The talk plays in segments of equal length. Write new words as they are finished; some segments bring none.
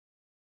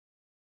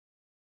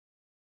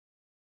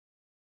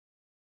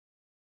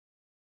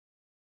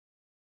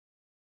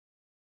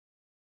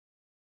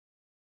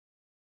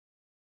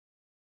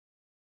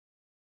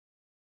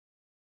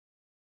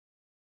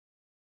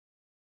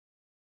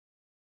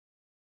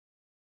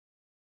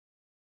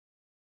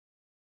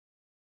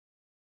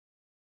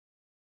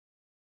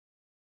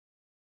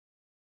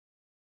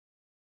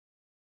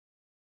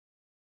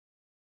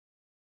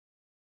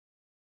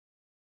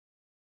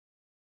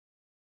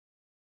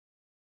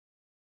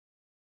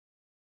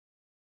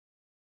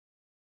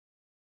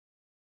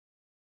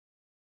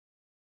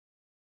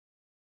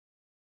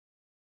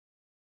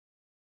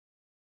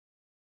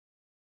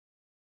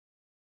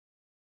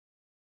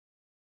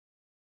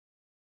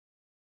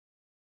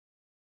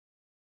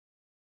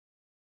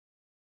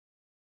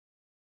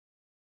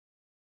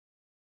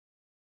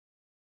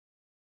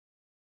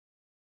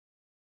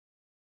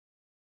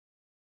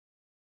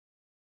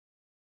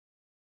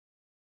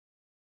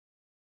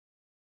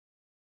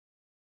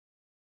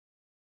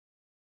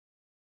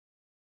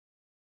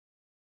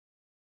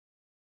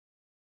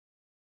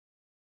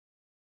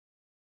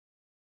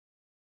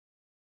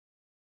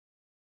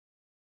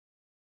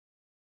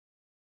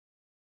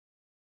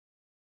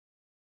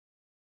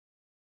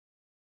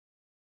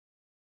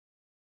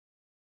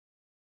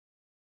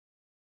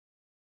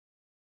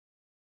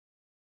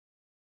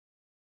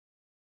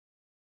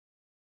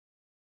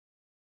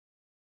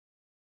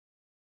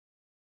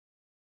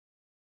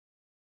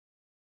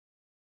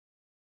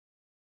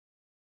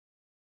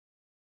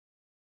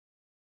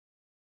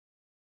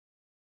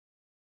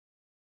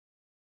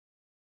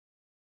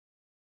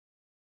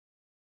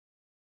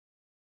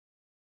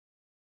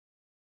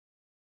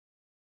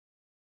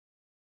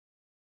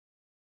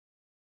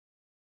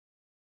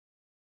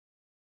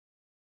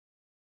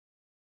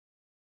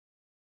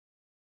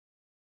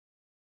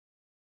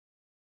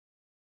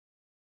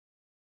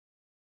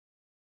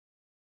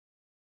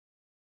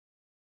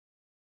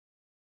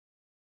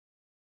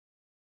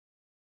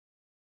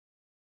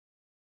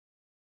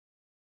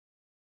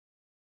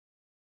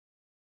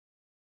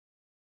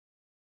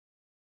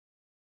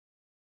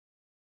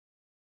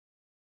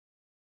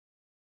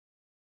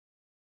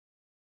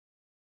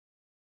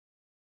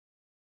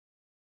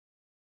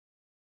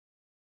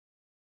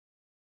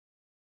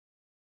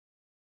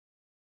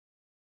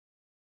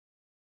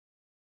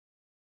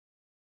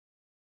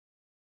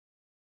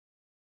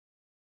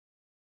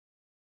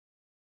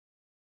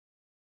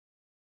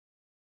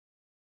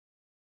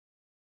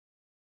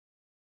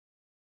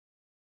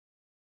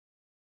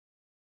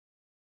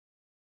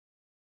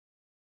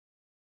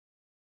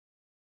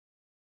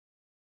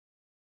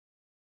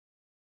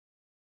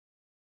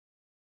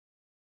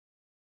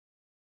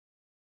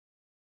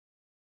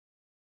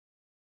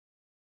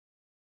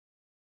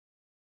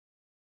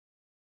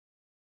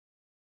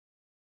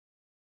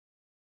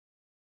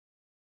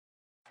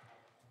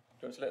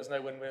you want to let us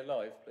know when we're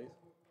live, please?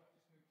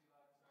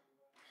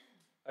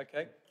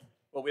 Okay,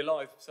 well, we're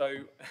live, so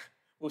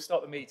we'll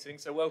start the meeting.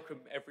 So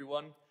welcome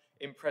everyone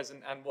in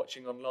present and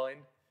watching online.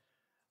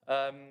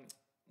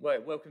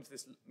 Welcome to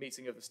this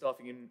meeting of the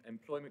Staffing and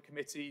Employment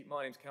Committee.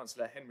 My name is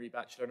Councillor Henry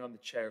Batchelor and I'm the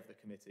chair of the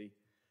committee.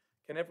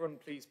 Can everyone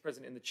please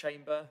present in the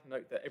chamber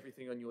note that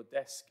everything on your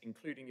desk,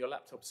 including your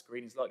laptop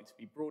screen, is likely to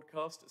be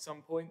broadcast at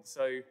some point,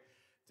 so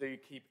do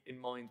keep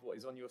in mind what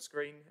is on your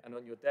screen and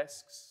on your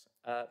desks.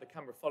 The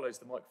camera follows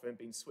the microphone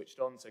being switched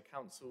on, so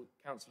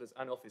councillors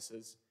and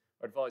officers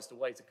are advised to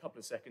wait a couple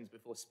of seconds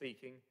before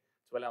speaking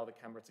to allow the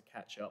camera to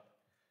catch up.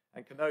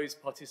 And can those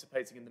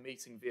participating in the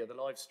meeting via the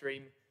live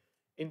stream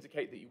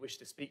indicate that you wish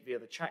to speak via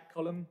the chat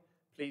column?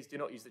 Please do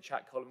not use the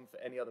chat column for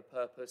any other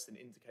purpose than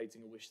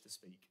indicating a wish to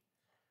speak.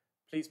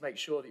 Please make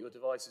sure that your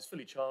device is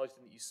fully charged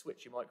and that you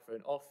switch your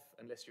microphone off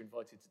unless you're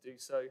invited to do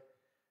so.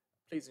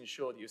 Please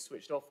ensure that you've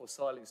switched off or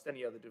silenced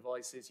any other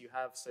devices you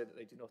have so that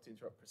they do not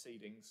interrupt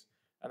proceedings,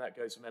 and that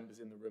goes for members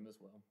in the room as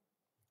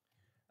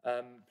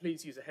well.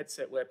 Please use a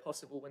headset where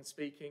possible when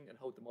speaking and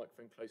hold the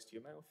microphone close to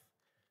your mouth.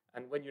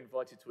 And when you're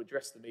invited to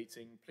address the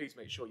meeting, please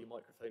make sure your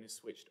microphone is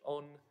switched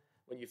on.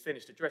 When you've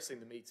finished addressing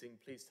the meeting,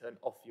 please turn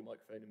off your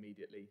microphone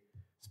immediately.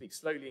 Speak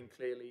slowly and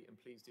clearly, and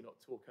please do not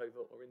talk over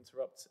or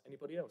interrupt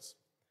anybody else.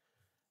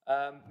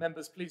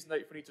 Members, please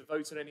note if we need to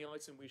vote on any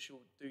item, we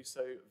shall do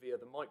so via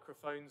the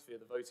microphones, via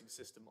the voting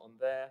system on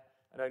there,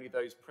 and only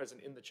those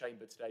present in the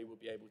chamber today will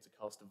be able to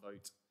cast a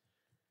vote.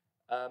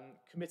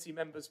 Committee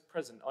members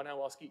present, I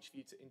now ask each of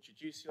you to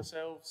introduce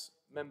yourselves.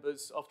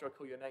 Members, after I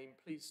call your name,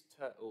 please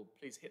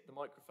hit the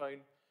microphone,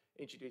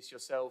 introduce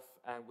yourself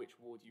and which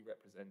ward you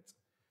represent.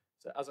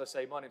 So as I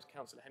say, my name is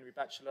Councillor Henry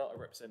Batchelor. I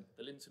represent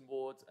the Linton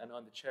ward and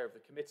I'm the chair of the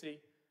committee,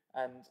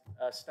 and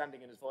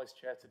standing in as vice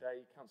chair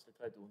today, Councillor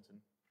Claire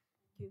Daunton.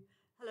 Thank you.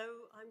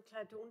 Hello, I'm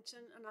Claire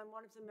Daunton and I'm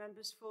one of the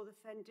members for the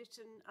Fen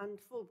Ditton and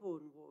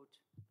Fulbourn ward.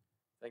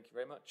 Thank you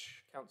very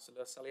much.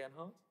 Councillor Sally Ann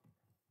Hart.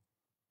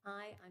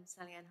 Hi, I'm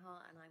Sally Ann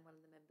Hart and I'm one of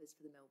the members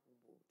for the Melbourne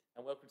ward.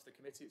 And welcome to the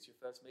committee. It's your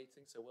first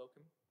meeting, so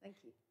welcome. Thank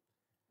you.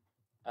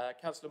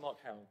 Councillor Mark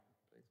Howell,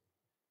 please.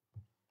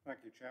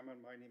 Thank you, Chairman.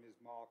 My name is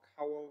Mark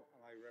Howell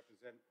and I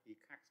represent the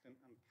Caxton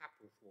and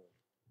Papworth ward.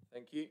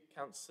 Thank you.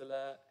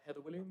 Councillor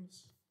Heather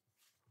Williams.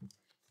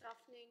 Good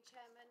afternoon,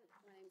 Chairman.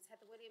 My name is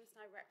Heather Williams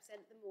and I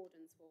represent the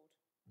Mordens ward.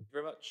 Thank you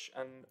very much.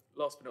 And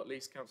last but not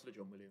least, Councillor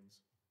John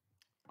Williams.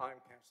 I'm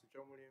Councillor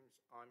John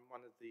Williams. I'm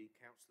one of the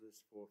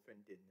councillors for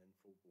Fen Ditton and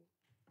Fulbourn.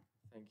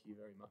 Thank you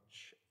very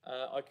much.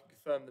 I can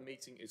confirm the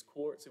meeting is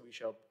quorum, so we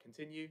shall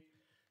continue.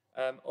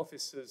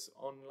 Officers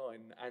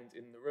online and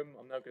in the room,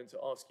 I'm now going to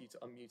ask you to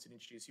unmute and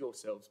introduce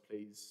yourselves,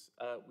 please.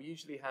 We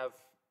usually have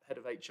Head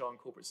of HR and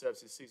Corporate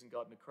Services, Susan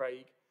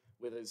Gardner-Craig,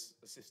 with us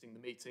assisting the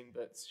meeting,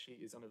 but she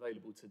is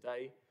unavailable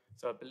today.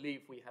 So I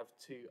believe we have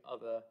two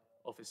other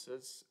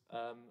officers.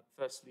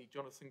 Firstly,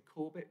 Jonathan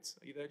Corbett.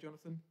 Are you there,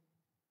 Jonathan?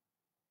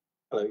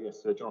 Hello,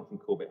 yes, Jonathan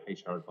Corbett,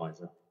 HR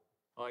Advisor.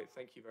 Hi,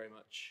 thank you very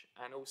much.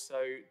 And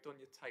also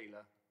Donya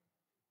Taylor.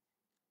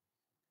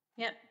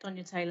 Yep,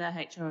 Donya Taylor,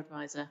 HR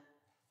Advisor.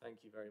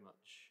 Thank you very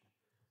much.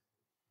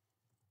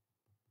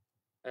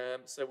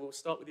 So we'll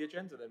start with the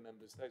agenda then,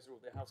 members. Those are all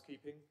the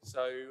housekeeping.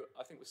 So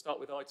I think we'll start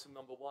with item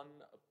number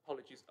 1.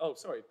 Apologies. Oh,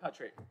 sorry,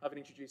 Patrick, I haven't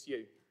introduced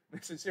you.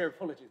 Sincere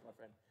apologies, my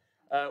friend.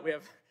 We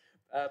have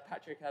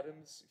Patrick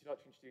Adams. If you'd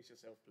like to introduce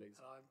yourself, please.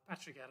 I'm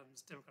Patrick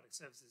Adams, Democratic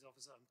Services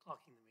Officer. I'm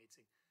clerking the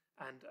meeting.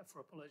 And for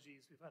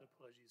apologies, we've had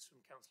apologies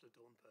from Councillor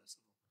Dawn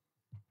Percival.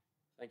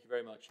 Thank you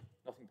very much.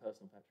 Nothing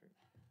personal, Patrick.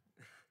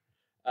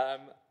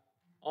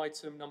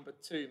 Item number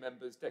 2,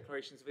 members,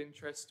 declarations of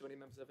interest. Do any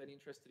members have any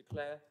interest to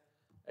declare?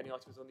 Any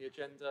items on the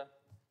agenda?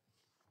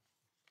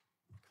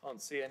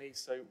 Can't see any,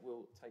 so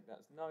we'll take that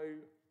as no.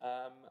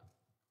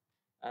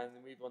 And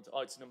then move on to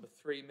item number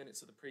 3,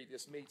 minutes of the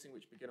previous meeting,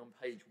 which begin on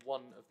page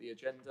 1 of the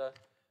agenda.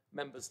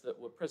 Members that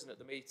were present at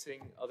the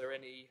meeting, are there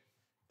any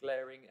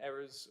glaring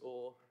errors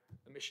or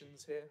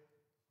omissions here?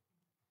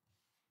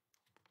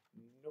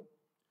 Nope.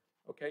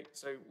 Okay,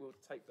 so we'll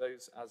take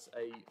those as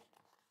a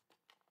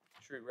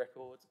true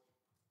record.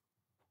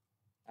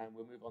 And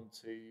we'll move on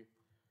to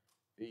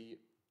the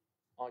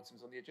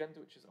items on the agenda,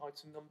 which is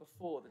item number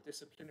 4, the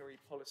disciplinary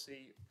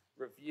policy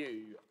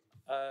review.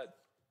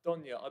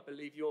 Donya, I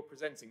believe you're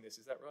presenting this,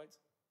 is that right?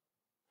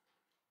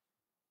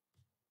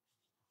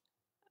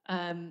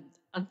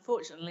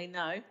 Unfortunately,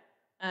 no.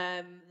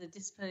 The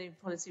disciplinary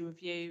policy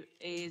review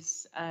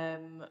is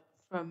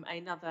from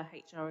another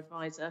HR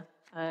advisor.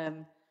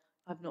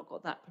 I've not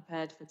got that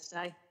prepared for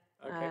today.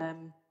 Okay.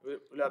 Will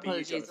that be you,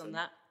 Apologies Jonathan? on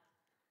that.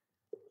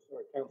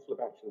 Sorry, Councillor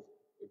Batchelor.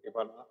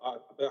 I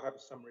have a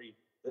summary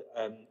that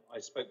I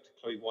spoke to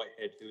Chloe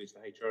Whitehead, who is the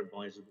HR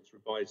advisor that's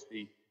revised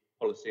the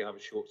policy. I have a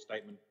short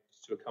statement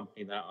to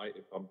accompany that,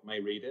 if I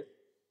may read it.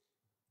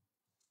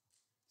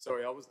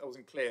 Sorry, I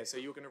wasn't clear. So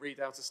you're going to read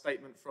out a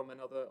statement from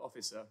another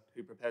officer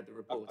who prepared the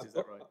report, is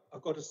that right?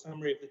 I've got a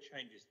summary of the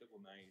changes that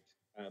were made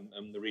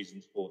and the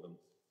reasons for them,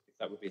 if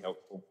that would be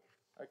helpful.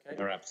 Okay. In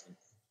their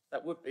absence.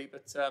 That would be,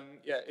 but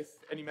yeah, if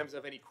any members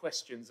have any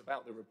questions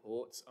about the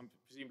report,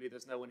 presumably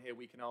there's no one here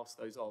we can ask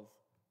those of.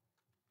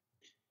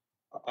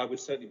 I would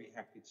certainly be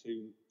happy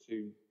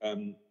to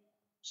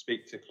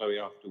speak to Chloe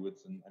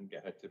afterwards and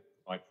get her to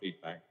provide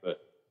feedback. But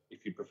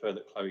if you prefer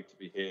that Chloe to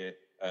be here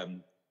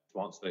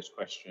to answer those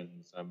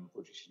questions,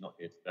 unfortunately she's not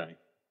here today.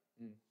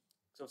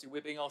 So obviously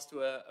we're being asked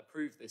to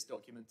approve this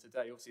document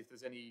today. Obviously, if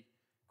there's any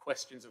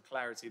questions of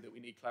clarity that we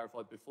need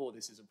clarified before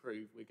this is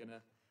approved, we're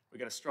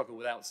gonna struggle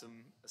without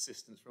some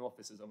assistance from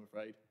officers, I'm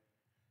afraid.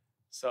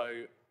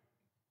 So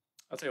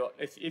I'll tell you what,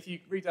 if you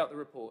read out the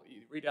report,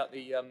 you read out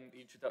the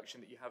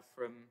introduction that you have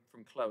from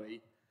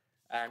Chloe,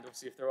 and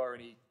obviously if there are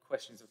any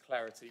questions of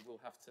clarity, we'll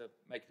have to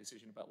make a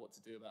decision about what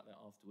to do about that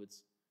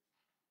afterwards.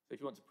 So if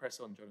you want to press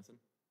on, Jonathan.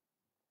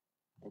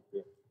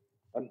 Okay.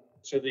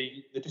 So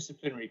the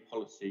disciplinary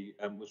policy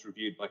was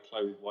reviewed by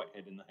Chloe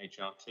Whitehead in the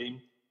HR team.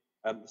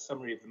 The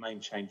summary of the main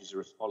changes are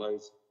as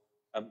follows.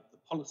 The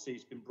policy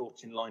has been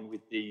brought in line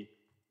with the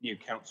new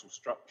council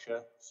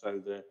structure, so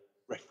the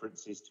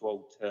references to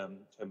old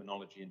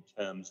terminology and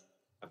terms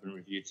have been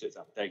reviewed, so it's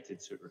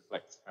updated so it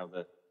reflects how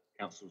the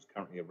council is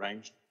currently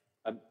arranged.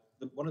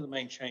 One of the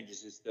main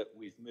changes is that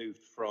we've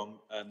moved from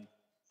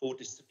 4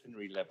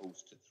 disciplinary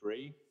levels to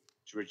 3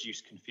 to reduce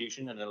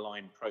confusion and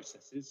align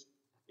processes.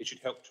 It should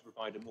help to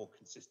provide a more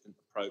consistent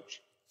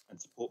approach and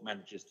support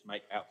managers to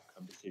make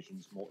outcome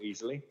decisions more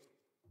easily.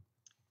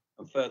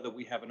 And further,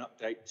 we have an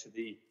update to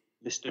the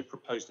list of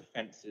proposed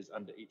offences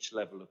under each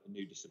level of the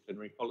new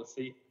disciplinary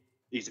policy.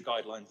 These are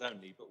guidelines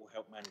only, but will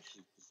help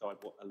managers decide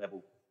what a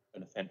level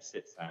an offence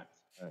sits at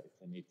if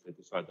they need to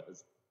decide that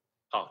as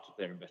part of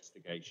their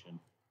investigation.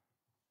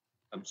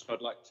 So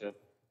I'd like to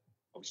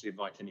obviously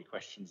invite any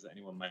questions that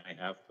anyone may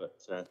have, but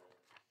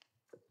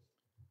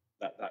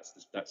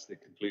that's the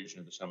conclusion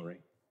of the summary.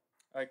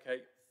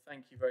 Okay,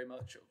 thank you very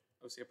much.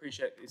 Obviously, I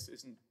appreciate this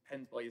isn't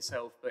penned by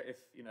yourself, but if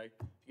you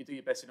do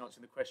your best in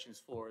answering the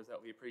questions for us, that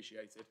would be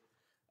appreciated.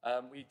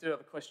 We do have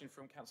a question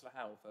from Councillor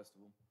Howell, first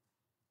of all.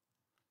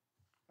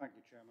 Thank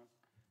you, Chairman.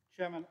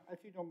 Chairman,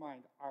 if you don't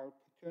mind, I'll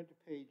turn to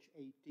page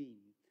 18,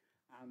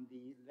 and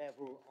the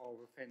level of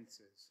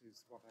offences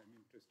is what I'm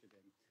interested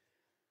in.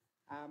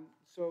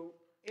 So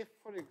if,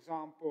 for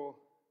example,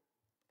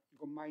 you've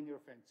got minor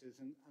offences,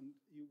 and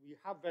you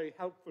have very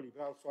helpfully,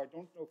 but also I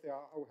don't know if they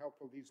are, how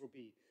helpful these will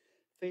be.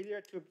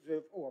 Failure to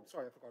observe, oh, I'm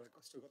sorry, I forgot,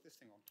 I've still got this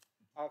thing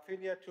on.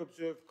 Failure to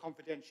observe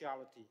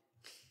confidentiality.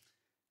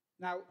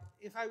 Now,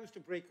 if I was to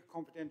break a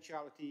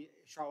confidentiality,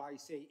 shall I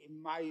say,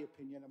 in my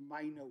opinion, a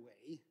minor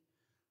way,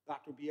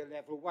 that would be a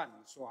level 1.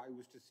 So I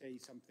was to say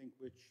something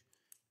which,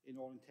 in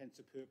all intents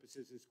and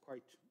purposes, is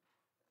quite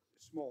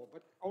small.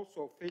 But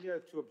also,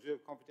 failure to observe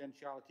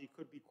confidentiality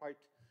could be quite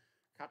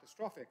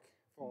catastrophic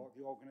for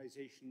the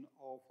organisation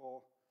or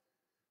for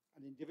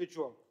an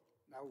individual.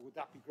 Now, would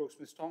that be gross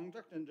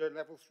misconduct under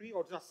level 3,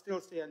 or does that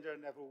still stay under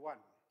level 1?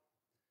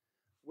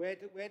 Where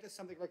does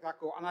something like that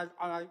go? And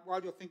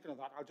while you're thinking of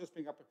that, I'll just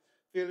bring up a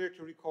failure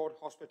to record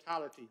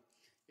hospitality.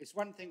 It's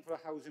one thing for a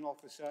housing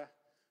officer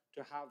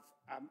to have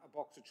a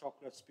box of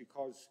chocolates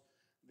because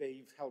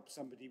they've helped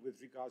somebody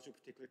with regards to a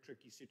particular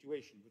tricky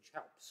situation, which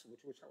helps,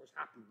 which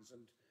happens,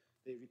 and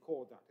they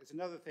record that. It's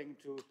another thing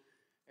to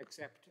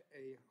accept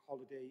a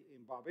holiday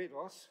in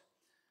Barbados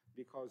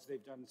because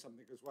they've done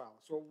something as well.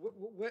 So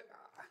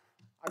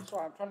I'm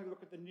sorry, I'm trying to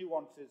look at the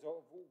nuances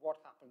of what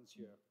happens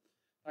here.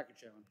 Thank you,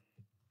 Chairman.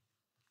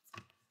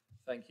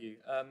 Thank you.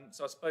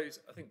 So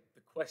I think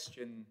the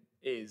question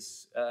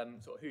is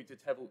sort of who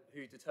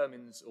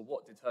determines or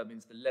what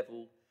determines the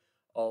level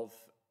of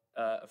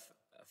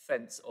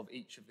offence of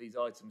each of these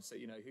items. So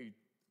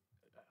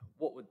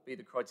what would be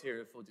the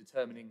criteria for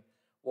determining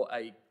what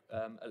a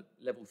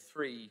level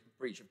 3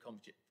 breach of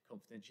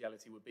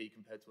confidentiality would be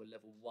compared to a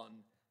level 1,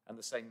 and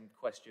the same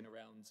question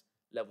around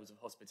levels of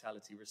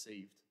hospitality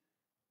received.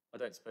 I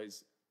don't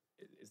suppose,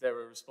 is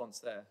there a response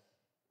there?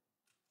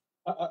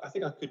 I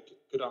think I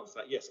could answer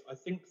that. Yes, I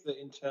think that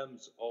in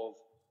terms of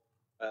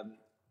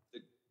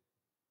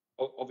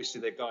obviously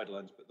they're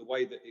guidelines, but the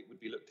way that it would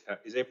be looked at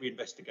is every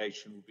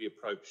investigation will be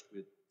approached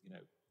with,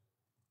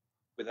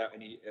 without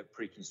any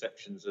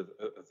preconceptions of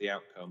the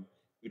outcome.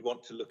 We'd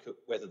want to look at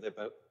whether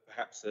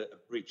perhaps a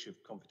breach of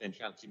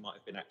confidentiality might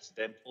have been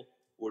accidental,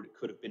 or it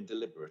could have been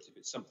deliberate. If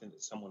it's something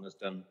that someone has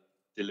done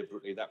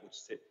deliberately, that would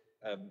sit,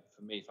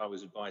 for me, if I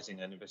was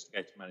advising an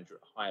investigative manager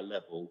at a higher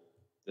level,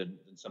 than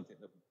something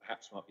that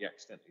perhaps might be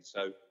accidentally.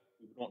 So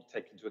we would want to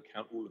take into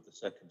account all of the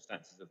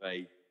circumstances of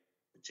a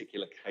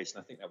particular case,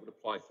 and I think that would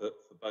apply for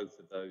both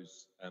of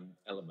those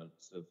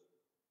elements of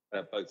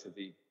both of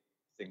the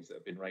things that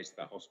have been raised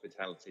about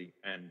hospitality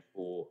and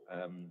for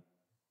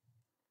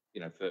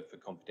for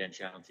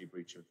confidentiality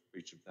breach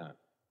of that.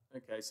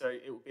 Okay, so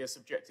it will be a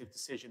subjective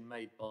decision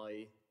made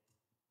by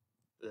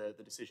the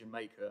decision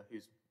maker,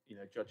 who's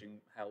judging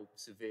how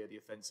severe the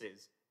offence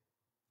is.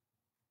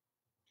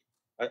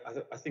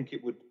 I think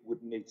it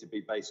would need to be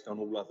based on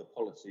all other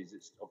policies.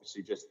 It's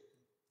obviously just,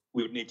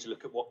 we would need to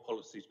look at what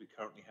policies we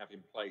currently have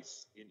in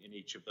place in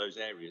each of those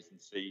areas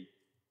and see,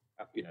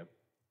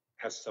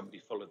 has somebody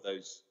followed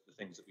the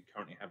the things that we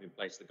currently have in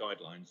place, the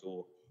guidelines,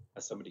 or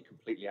has somebody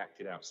completely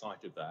acted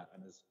outside of that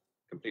and has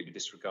completely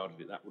disregarded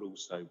it, that would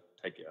also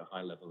take it at a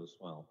high level as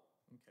well.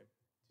 Okay.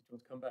 Did you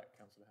want to come back,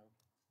 Councillor Howell?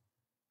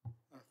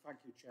 Thank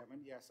you, Chairman.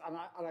 Yes, and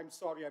I'm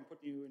sorry I'm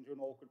putting you into an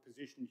awkward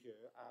position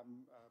here,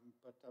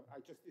 but I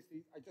just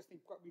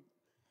think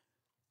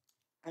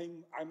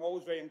I'm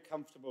always very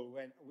uncomfortable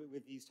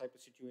with these type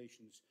of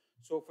situations.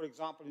 So, for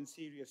example, in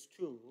Serious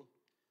 2,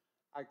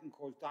 I can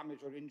cause damage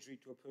or injury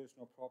to a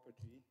person or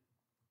property,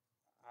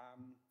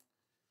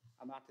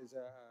 and that is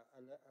a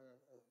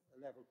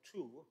level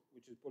 2,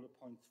 which is bullet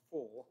point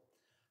 4.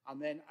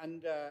 And then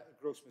under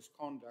gross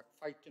misconduct,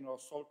 fighting or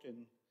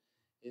assaulting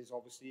is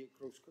obviously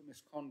gross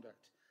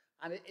misconduct.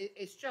 And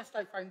it's just,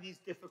 I find these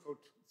difficult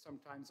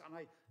sometimes.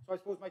 And so I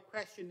suppose my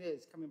question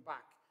is, coming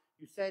back,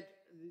 you said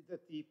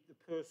that the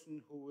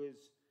person who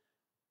is,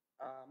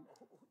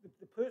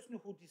 the person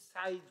who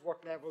decides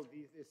what level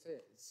this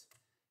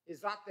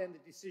is that then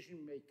the decision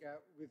maker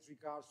with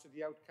regards to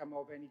the outcome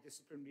of any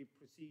disciplinary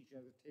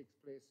procedure that takes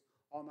place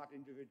on that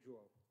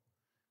individual?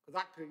 Because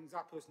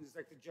that person is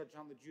like the judge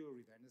and the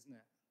jury then, isn't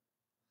it?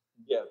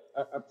 Yeah,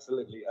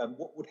 absolutely.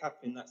 What would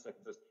happen in that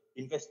circumstance?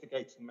 The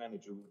investigating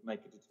manager would make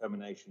a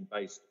determination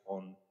based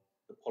on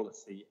the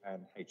policy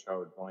and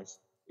HR advice.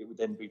 It would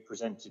then be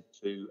presented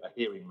to a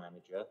hearing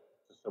manager,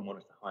 to someone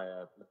at a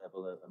higher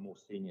level, a more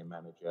senior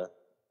manager,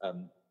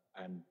 and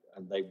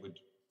they would,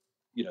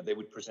 they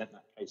would present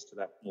that case to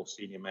that more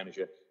senior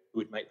manager, who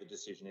would make the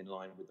decision in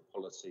line with the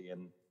policy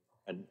and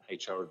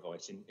HR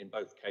advice. In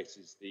both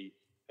cases, the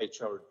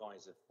HR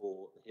advisor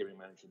for the hearing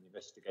manager and the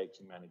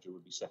investigating manager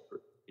would be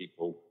separate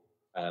people.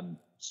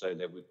 So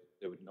there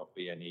would not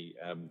be any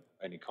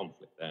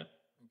conflict there.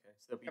 Okay,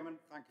 so there'll be.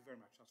 Thank you very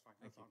much. That's fine.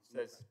 Thank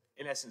you. So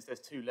in essence, there's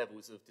 2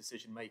 levels of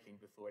decision making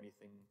before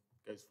anything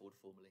goes forward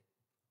formally.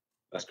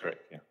 That's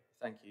correct. Yeah.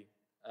 Thank you,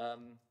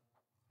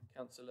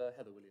 Councillor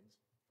Heather Williams.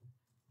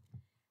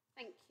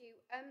 Thank you.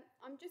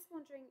 I'm just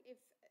wondering if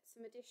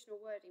some additional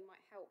wording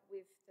might help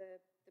with the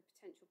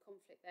potential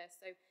conflict there.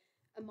 So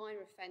a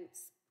minor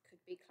offence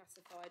could be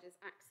classified as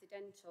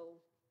accidental,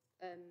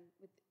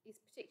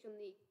 is particularly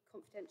on the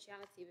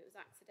confidentiality if it was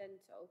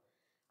accidental,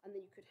 and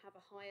then you could have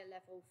a higher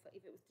level for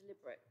if it was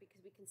deliberate,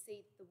 because we can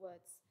see the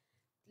words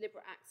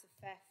deliberate acts of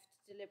theft,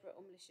 deliberate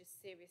or malicious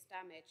serious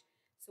damage.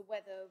 So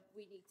whether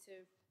we need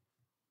to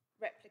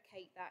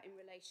replicate that in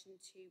relation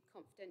to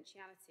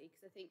confidentiality,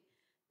 because I think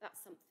that's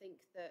something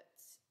that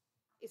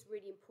is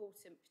really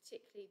important,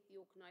 particularly the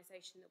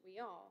organisation that we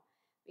are,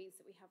 means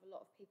that we have a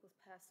lot of people's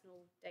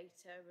personal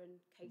data and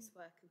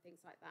casework and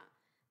things like that.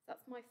 So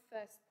that's my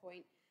first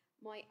point.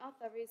 My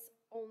other is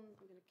on, I'm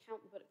going to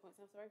count the bullet points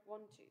now, sorry,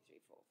 1, 2, 3,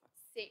 4, 5,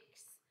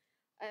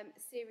 6.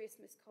 Serious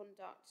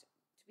misconduct,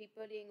 to be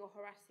bullying or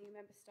harassing a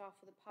member, staff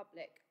or the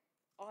public.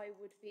 I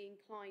would be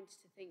inclined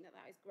to think that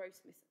that is gross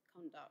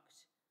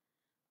misconduct.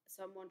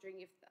 So I'm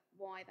wondering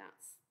why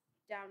that's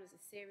down as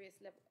a serious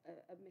level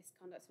of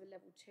misconduct, so a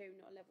level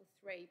 2, not a level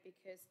 3,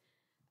 because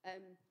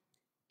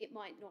it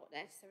might not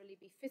necessarily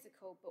be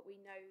physical, but we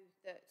know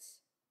that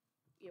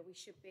we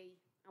should be,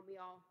 and we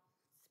are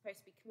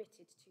supposed to be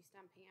committed to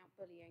stamping out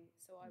bullying.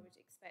 So I would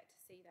expect to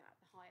see that at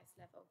the highest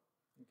level.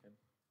 Okay.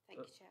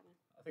 Thank you, Chairman.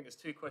 I think there's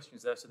 2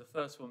 questions there. So the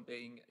first one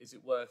being, is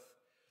it worth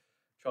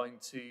trying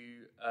to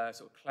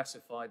sort of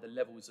classify the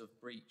levels of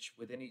breach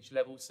within each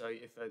level? So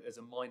if there's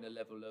a minor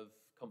level of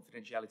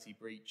confidentiality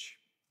breach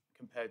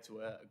compared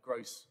to a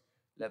gross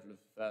level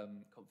of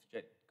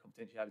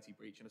confidentiality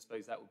breach, and I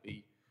suppose that would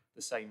be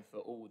the same for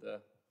all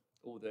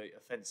the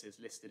offences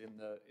listed in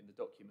the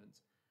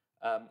document.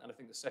 And I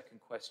think the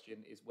second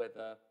question is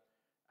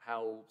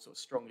how sort of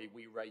strongly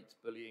we rate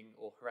bullying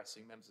or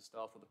harassing members of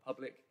staff or the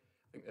public.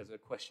 I think there's a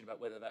question about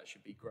whether that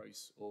should be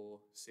gross or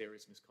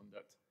serious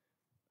misconduct.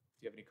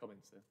 Do you have any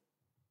comments there?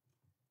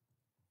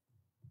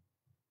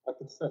 I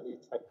can certainly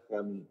take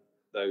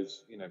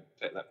those,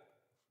 take that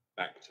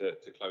back to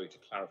Chloe to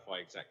clarify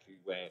exactly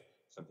where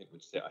something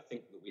would sit. I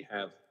think that we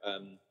have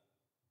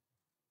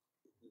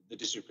the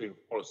disciplinary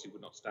policy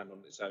would not stand on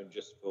its own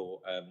just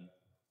for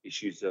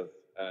issues of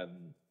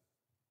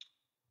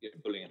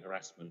bullying and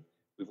harassment.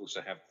 We've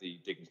also have the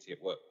dignity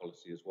at work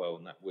policy as well,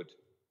 and that would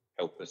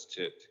help us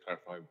to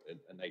clarify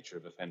a nature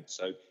of offence.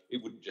 So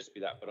it wouldn't just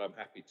be that, but I'm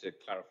happy to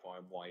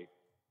clarify why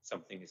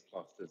something is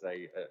classed as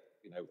at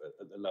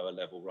the lower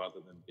level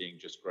rather than being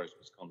just gross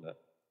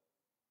misconduct.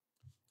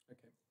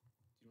 Okay.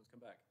 Do you want to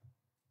come back?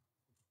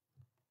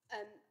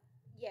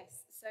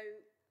 Yes. So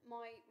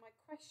my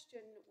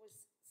question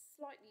was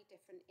slightly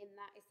different in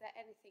that, is there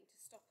anything to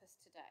stop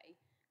us today?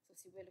 So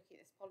obviously we're looking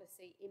at this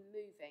policy in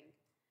moving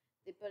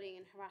the bullying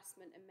and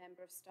harassment and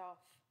member of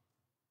staff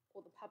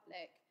or the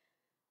public.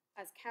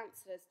 As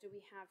councillors, do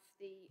we have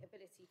the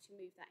ability to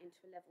move that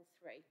into a level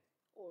 3,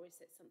 or is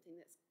it something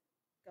that's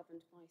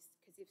governed by?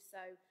 Because if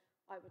so,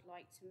 I would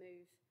like to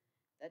move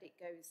that it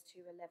goes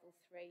to a level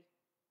 3.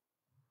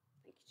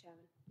 Thank you,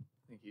 Chairman.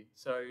 Thank you.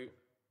 So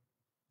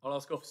I'll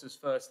ask officers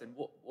first then.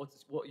 What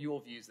are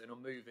your views then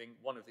on moving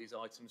one of these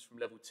items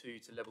from level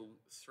 2 to level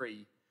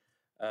 3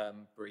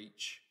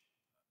 breach?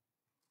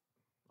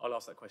 I'll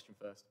ask that question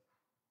first.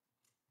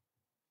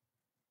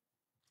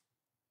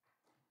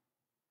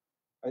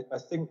 I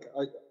think,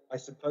 I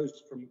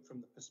suppose from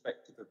the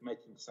perspective of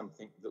making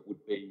something that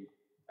would be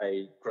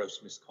a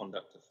gross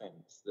misconduct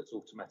offence, that's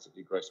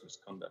automatically gross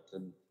misconduct,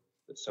 and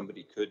that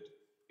somebody could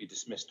be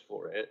dismissed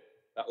for it,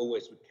 that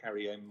always would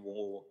carry a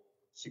more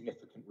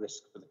significant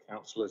risk for the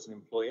council as an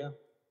employer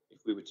if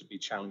we were to be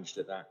challenged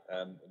at that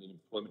in an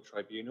employment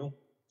tribunal.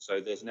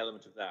 So there's an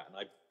element of that,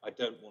 and I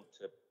don't want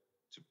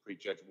to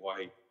prejudge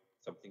why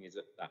something is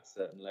at that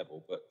certain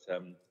level, but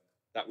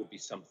that would be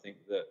something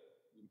that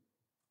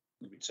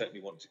we would certainly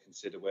want to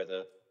consider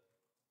whether,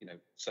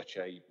 such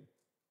a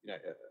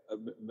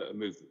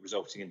move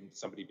resulting in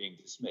somebody being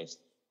dismissed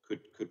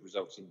could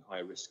result in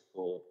higher risk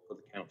for the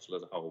council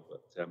as a whole.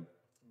 But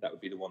that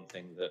would be the one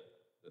thing that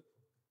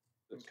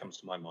comes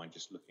to my mind,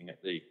 just looking at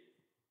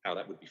how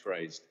that would be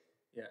phrased.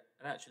 Yeah,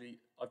 and actually,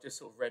 I've just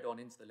sort of read on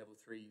into the level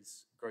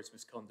 3's gross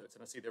misconduct,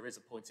 and I see there is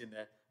a point in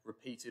there: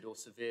 repeated or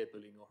severe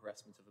bullying or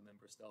harassment of a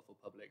member of staff or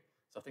public.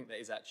 So I think there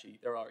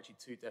are actually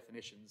two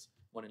definitions: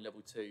 one in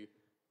level 2,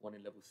 one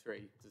in level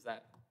 3. Is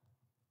that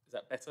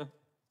better?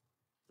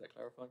 Does that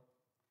clarify?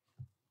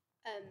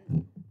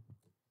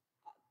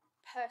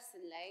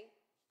 Personally,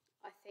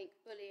 I think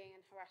bullying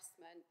and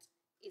harassment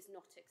is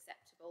not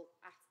acceptable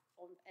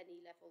on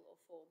any level or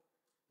form.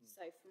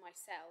 So for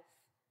myself,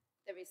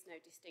 there is no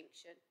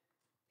distinction.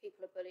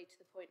 People are bullied to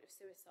the point of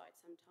suicide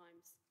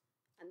sometimes,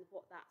 and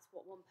that's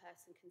what one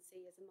person can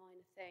see as a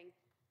minor thing.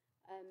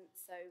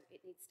 So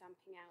it needs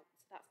stamping out.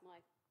 So that's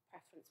my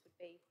preference, would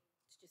be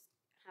to just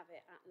have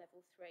it at level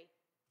 3.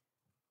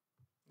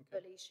 Okay.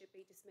 Bullies should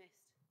be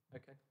dismissed.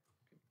 Okay.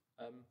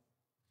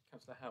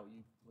 Councillor Howe,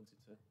 you wanted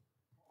to...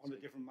 On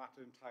a different matter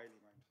entirely,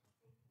 mind.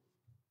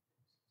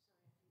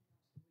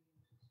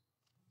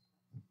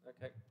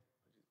 Okay.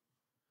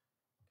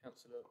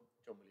 Councillor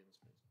John Williams,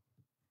 please.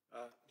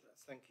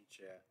 Thank you,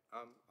 Chair.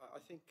 I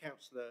think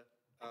Councillor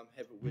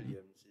Heather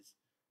Williams is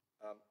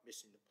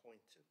missing the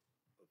point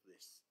of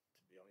this,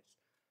 to be honest.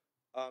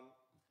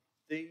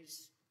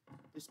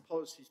 This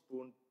policy's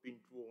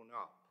been drawn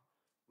up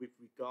with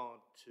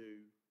regard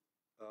to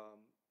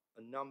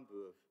a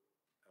number of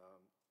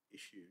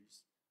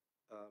issues,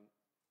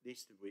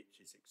 least of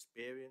which is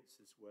experience,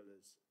 as well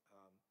as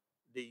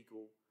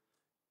legal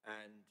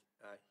and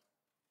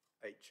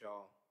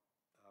HR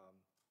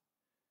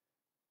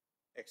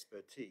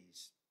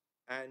expertise.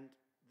 And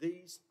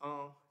these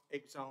are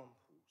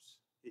examples.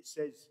 It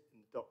says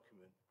in the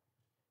document,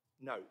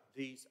 note,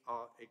 these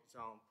are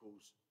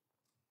examples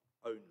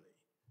only.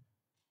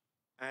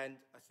 And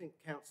I think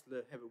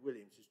Councillor Heather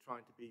Williams is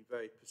trying to be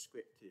very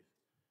prescriptive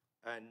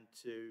and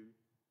to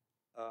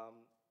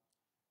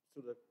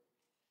sort of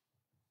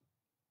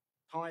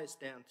tie us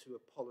down to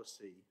a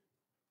policy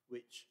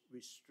which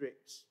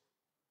restricts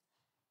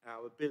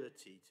our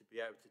ability to be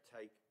able to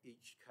take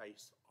each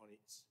case on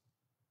its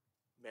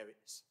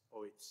merits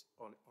or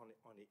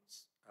on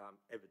its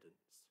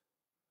evidence.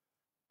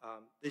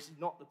 This is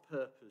not the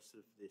purpose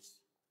of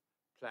this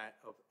plan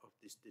of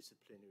this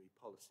disciplinary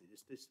policy.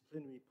 This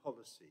disciplinary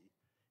policy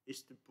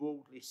is to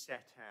broadly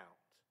set out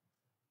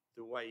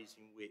the ways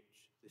in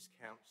which this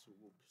council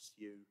will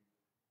pursue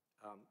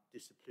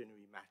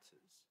disciplinary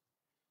matters.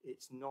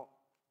 It's not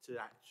to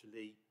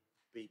actually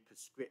be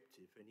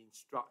prescriptive and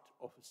instruct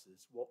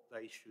officers what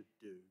they should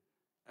do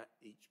at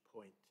each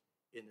point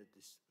in a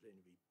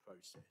disciplinary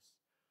process.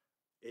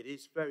 It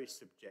is very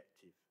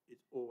subjective. It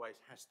always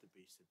has to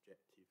be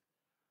subjective.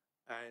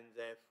 And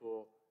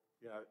therefore,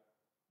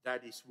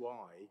 that is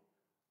why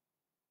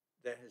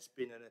there has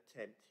been an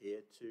attempt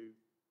here to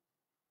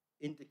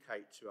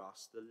indicate to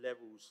us the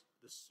levels,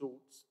 the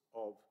sorts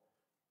of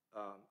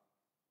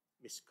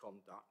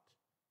misconduct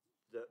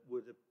that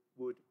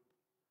would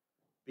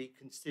be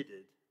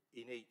considered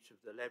in each of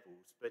the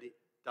levels, but it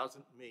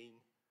doesn't mean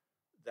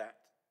that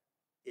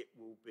it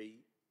will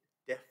be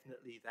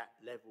definitely that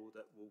level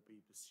that will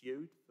be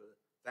pursued for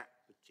that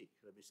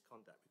particular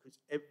misconduct, because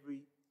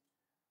every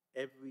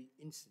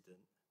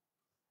incident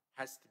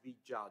has to be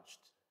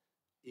judged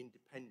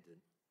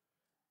independent,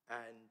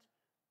 and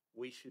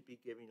we should be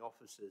giving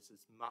officers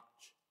as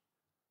much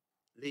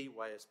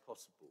leeway as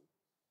possible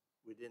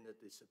within the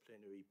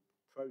disciplinary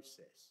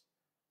process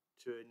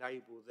to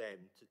enable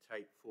them to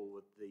take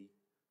forward the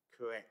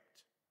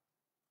correct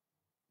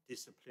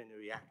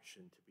disciplinary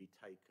action to be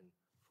taken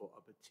for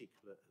a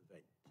particular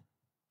event.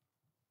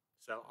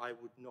 So I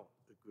would not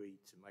agree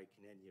to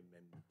making any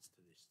amendments to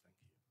this.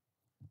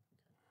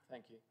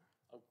 Thank you. Okay,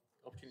 thank you.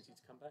 Opportunity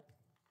to come back?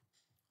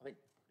 I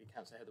think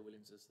Councillor Heather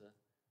Williams has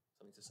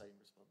something to say in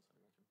response, I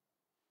imagine.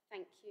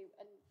 Thank you,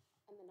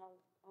 and then I'll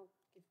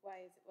give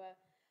way, as it were.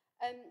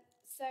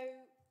 So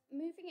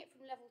moving it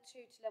from level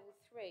 2 to level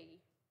 3,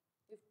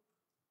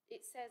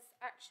 it says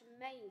action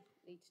may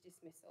lead to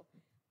dismissal.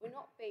 We're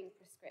not being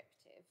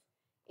prescriptive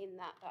in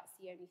that that's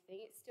the only thing.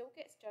 It still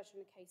gets judged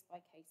on a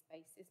case-by-case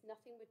basis.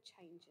 Nothing would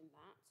change in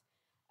that.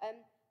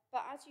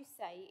 But as you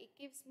say, it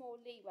gives more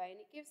leeway,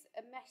 and it gives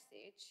a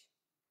message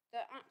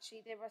that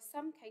actually there are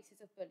some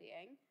cases of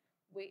bullying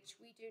which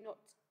we do not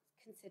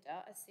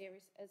consider as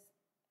serious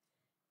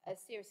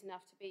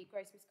enough to be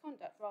gross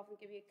misconduct, rather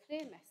than giving a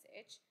clear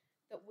message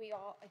that we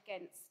are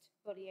against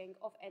bullying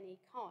of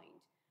any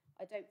kind.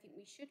 I don't think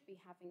we should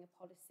be having a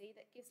policy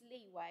that gives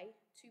leeway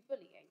to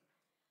bullying,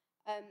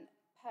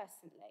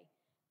 personally.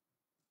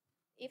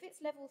 If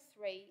it's level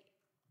 3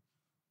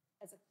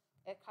 as a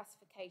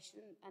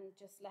classification and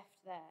just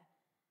left there,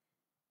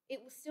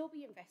 it will still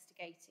be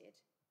investigated.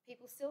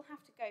 People still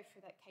have to go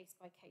through that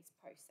case-by-case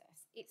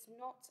process. It's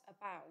not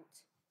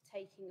about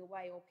taking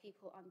away or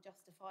people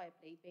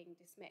unjustifiably being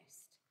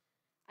dismissed.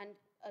 And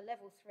a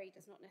level 3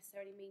 does not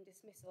necessarily mean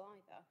dismissal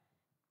either.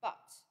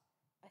 But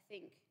I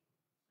think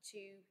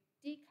to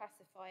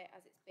declassify it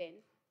as it's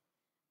been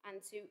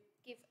and to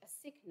give a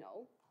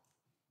signal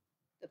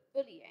that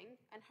bullying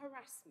and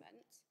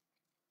harassment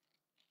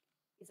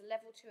is a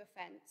level 2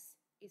 offence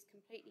is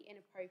completely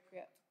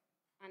inappropriate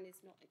and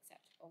is not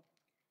acceptable.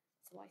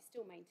 So I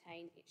still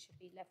maintain it should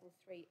be level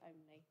 3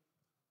 only.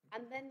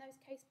 And then those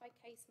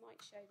case-by-case might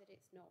show that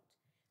it's not,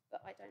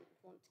 but I don't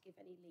want to give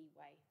any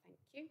leeway.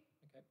 Thank you.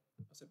 Okay,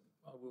 so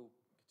I will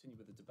continue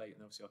with the debate,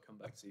 and obviously I'll come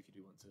back to see if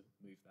you do want to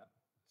move that.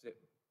 Is it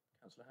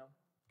Councillor Howe?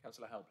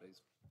 Councillor Howe,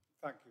 please.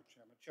 Thank you,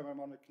 Chairman. Chairman,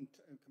 I'm on a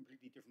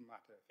completely different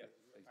matter. Yeah,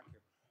 thank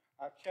you.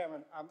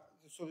 Chairman,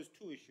 so there's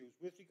two issues.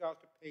 With regard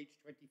to page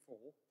 24,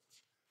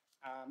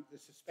 the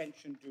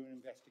suspension during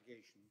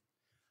investigation.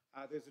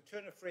 There's a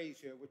turn of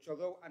phrase here, which,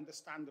 although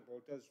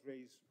understandable, does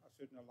raise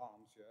certain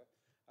alarms here.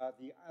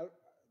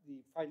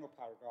 The final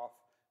paragraph,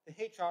 the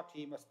HR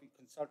team must be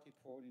consulted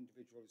before an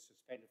individual is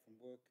suspended from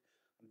work.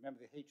 And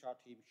remember, the HR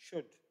team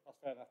should, that's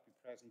fair enough, be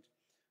present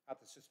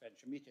at the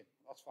suspension meeting.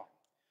 That's fine.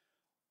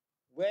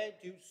 Where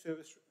due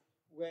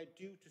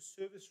to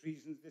service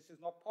reasons, this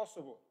is not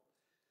possible.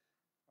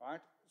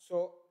 Right?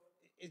 So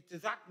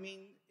does that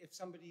mean if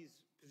somebody's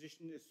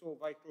position is so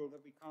vital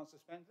that we can't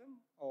suspend them,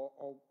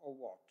 or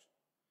what?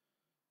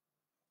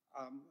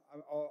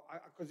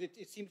 Because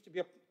it seems to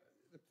be,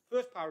 the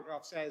first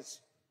paragraph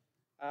says,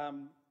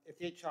 if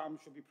the HR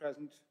should be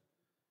present,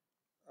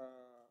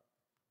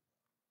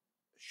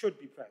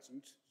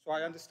 So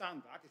I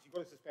understand that. If you've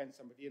got to suspend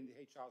somebody and the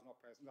HR is not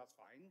present, that's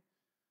fine.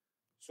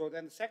 So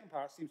then the second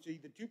part seems to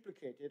either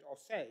duplicate it or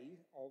say,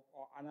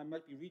 and I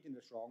might be reading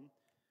this wrong,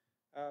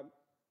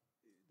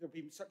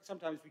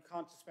 sometimes we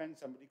can't suspend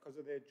somebody because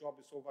of their job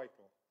is so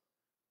vital.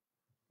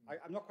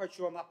 I'm not quite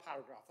sure on that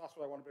paragraph. That's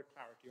what I want a bit of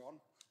clarity on.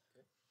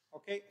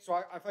 Okay, so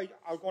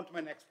I'll go on to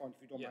my next point,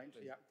 if you don't mind.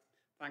 Please. Yeah,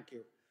 thank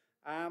you.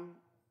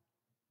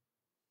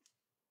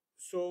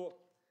 So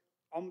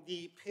on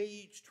the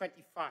page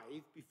 25,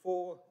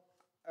 before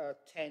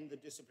 10, the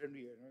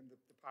disciplinary, in the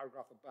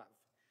paragraph above,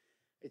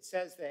 it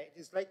says there, it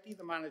is likely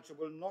the manager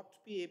will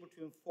not be able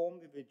to inform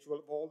the individual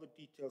of all the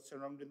details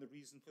surrounding the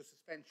reason for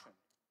suspension.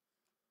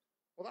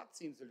 Well, that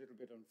seems a little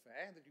bit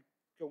unfair, that you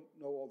don't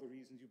know all the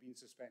reasons you've been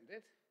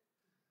suspended.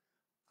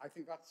 I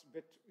think that's a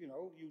bit,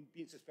 you've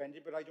been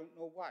suspended, but I don't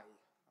know why.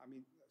 I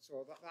mean,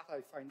 so that I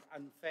find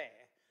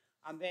unfair.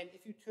 And then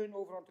if you turn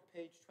over onto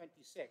page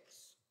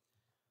 26,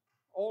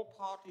 all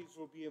parties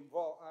will be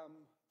involved,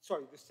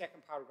 the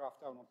second paragraph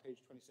down on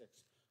page 26.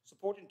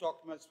 Supporting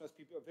documents must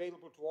be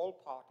available to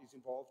all parties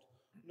involved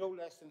no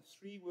less than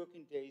 3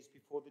 working days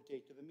before the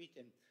date of the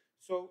meeting.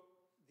 So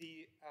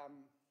the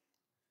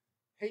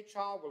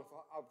HR will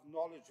have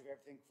knowledge of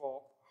everything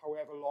for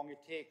however long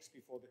it takes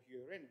before the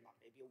hearing,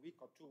 maybe a week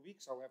or 2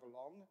 weeks, however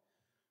long.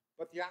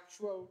 But the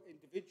actual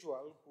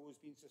individual who has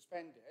been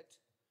suspended,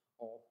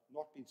 or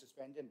not been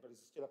suspended, but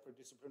is still up for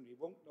disciplinary,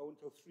 won't know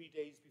until 3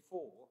 days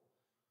before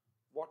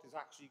what is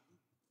actually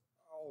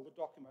all the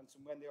documents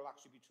and when they'll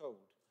actually be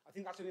told. I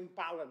think that's an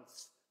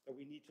imbalance that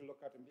we need to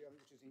look at,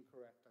 which is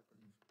incorrect, I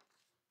believe.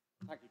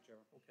 Thank you,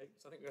 Chairman. Okay,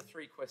 so I think we have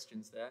 3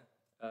 questions there,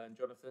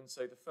 Jonathan.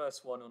 So the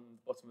first one on the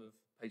bottom of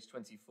page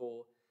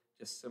 24,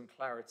 just some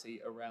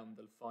clarity around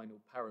the final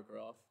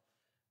paragraph.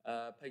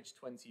 Page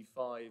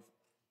 25,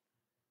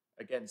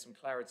 again, some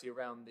clarity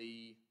around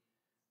the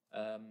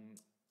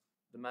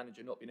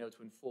manager not being able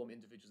to inform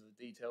individuals of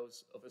the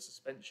details of a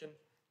suspension.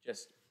 I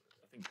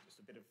think just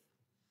a bit of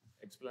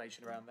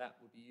explanation around that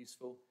would be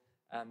useful.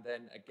 And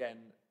then again,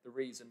 the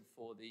reason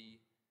for the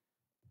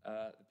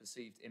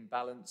perceived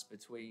imbalance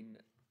between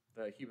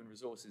the Human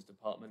Resources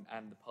Department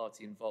and the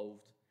party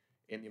involved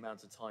in the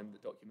amount of time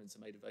that documents are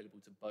made available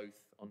to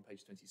both on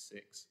page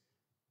 26.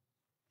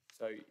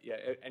 So yeah,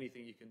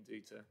 anything you can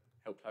do to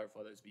help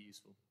clarify those would be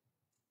useful.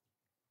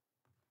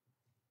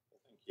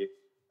 Thank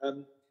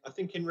you. I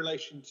think in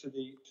relation to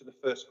the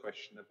first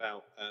question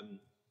about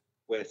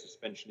where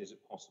suspension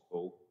isn't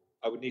possible,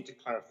 I would need to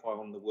clarify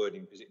on the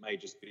wording, because it may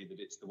just be that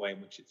it's the way in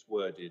which it's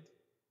worded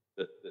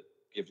that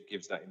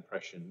gives that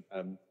impression.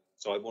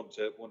 So I want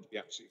to be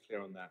absolutely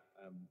clear on that,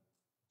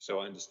 so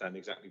I understand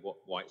exactly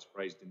why it's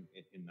phrased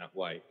in that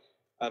way.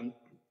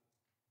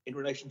 In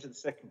relation to the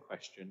second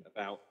question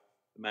about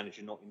the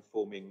manager not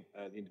informing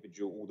the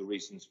individual all the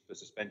reasons for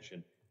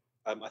suspension,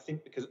 I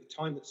think because at the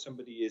time that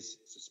somebody is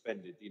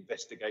suspended, the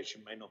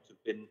investigation may not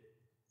have been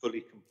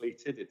fully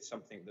completed. It's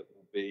something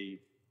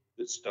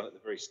that's done at the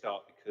very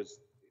start,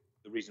 because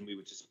the reason we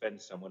would suspend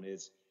someone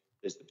is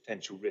there's the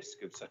potential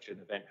risk of such an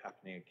event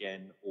happening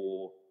again,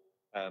 or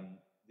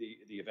the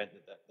event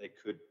that they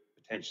could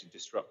potentially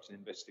disrupt an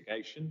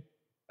investigation.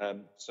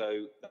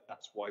 So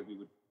that's why I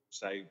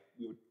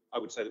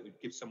would say that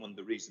we'd give someone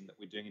the reason that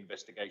we're doing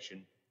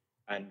investigation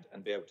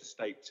and be able to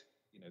state,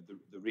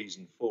 the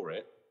reason for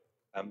it.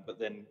 But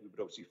then we would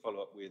obviously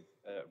follow up with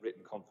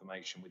written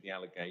confirmation with the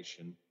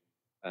allegation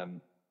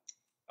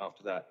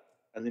after that.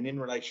 And then in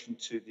relation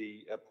to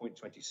the point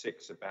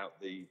 26 about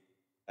the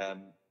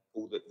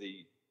all that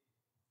the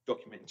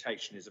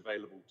documentation is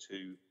available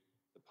to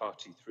the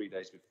party 3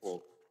 days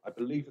before, I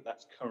believe that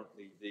that's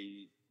currently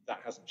that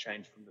hasn't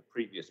changed from the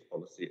previous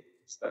policy.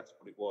 That's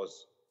what it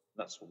was.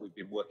 That's what we've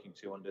been working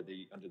to under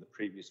the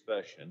previous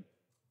version.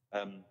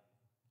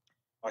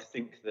 I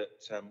think that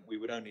we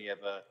would only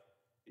ever,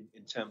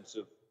 in terms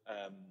of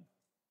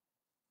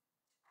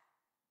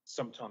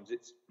sometimes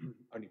it's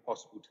only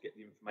possible to get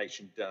the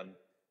information done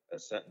at a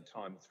certain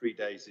time. 3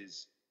 days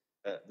is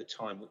the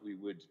time that we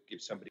would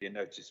give somebody a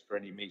notice for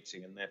any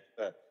meeting, and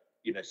therefore,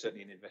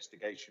 certainly an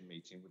investigation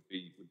meeting would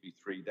be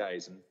 3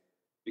 days. And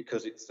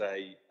because it's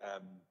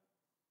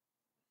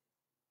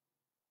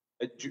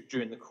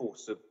during the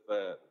course of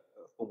a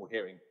formal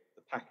hearing,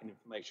 the packing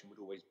information would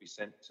always be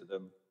sent to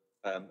them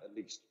at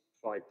least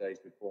 5 days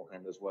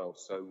beforehand as well.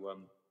 So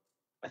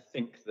I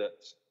think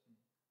that,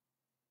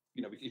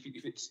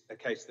 if it's a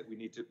case that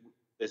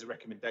there's a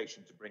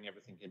recommendation to bring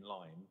everything in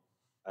line,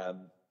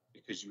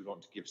 because you would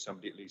want to give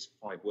somebody at least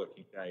 5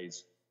 working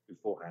days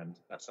beforehand,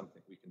 that's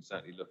something we can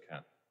certainly look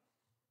at.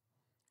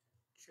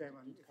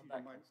 Chairman, if you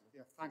don't mind.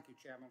 Yeah, thank you,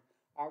 Chairman.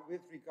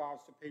 With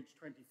regards to page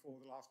 24,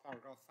 the last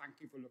paragraph, thank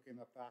you for looking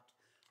at that.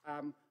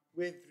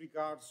 With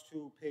regards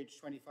to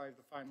page 25,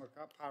 the final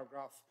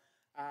paragraph,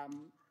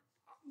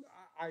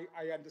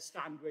 I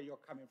understand where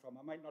you're coming from.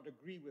 I might not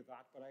agree with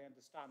that, but I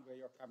understand where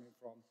you're coming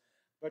from.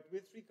 But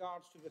with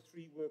regards to the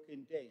 3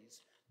 working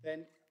days,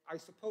 then I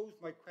suppose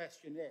my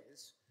question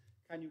is,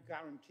 can you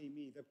guarantee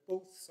me that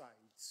both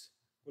sides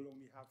will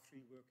only have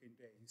 3 working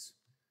days?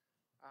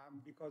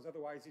 Because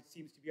otherwise it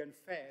seems to be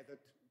unfair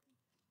that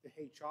the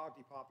HR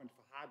department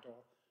for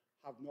Hador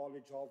have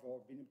knowledge of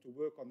or been able to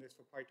work on this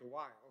for quite a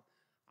while,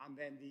 and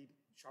then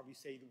shall we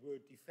say, the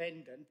word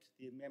defendant,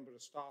 the member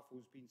of staff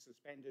who's been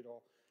suspended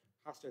or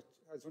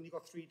has only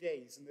got 3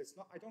 days, and it's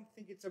not. I don't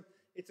think it's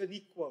an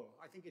equal.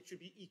 I think it should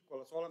be equal.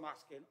 That's all I'm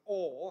asking.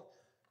 Or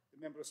the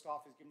member of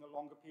staff is given a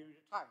longer period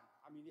of time.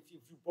 I mean, if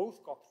you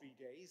both got 3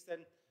 days,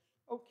 then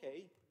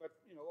okay, but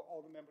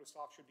all the member of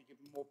staff should be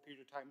given more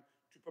period of time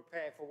to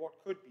prepare for what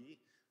could be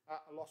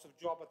a loss of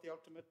job at the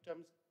ultimate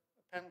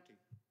penalty.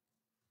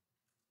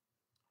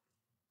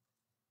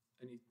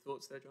 Any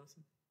thoughts there,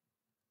 Jonathan?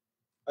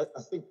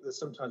 I think that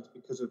sometimes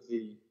because of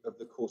the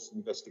course of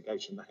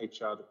investigation, the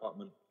HR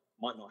department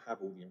might not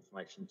have all the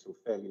information until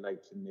fairly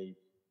late in the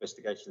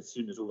investigation. As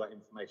soon as all that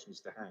information is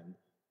to hand,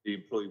 the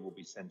employee will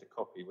be sent a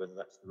copy, whether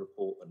that's the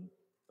report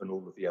and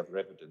all of the other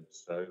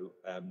evidence. So,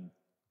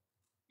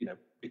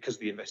 because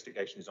the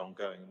investigation is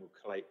ongoing and we'll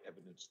collate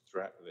evidence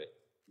throughout of it,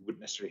 we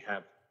wouldn't necessarily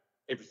have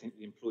everything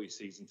the employee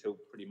sees until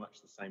pretty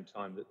much the same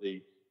time that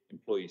the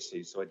employee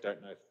sees. So I don't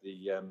know if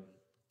the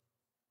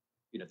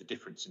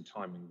difference in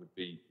timing would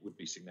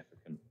be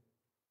significant.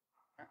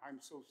 I'm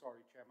so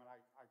sorry, Chairman.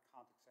 I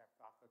can't accept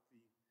that.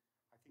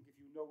 I think if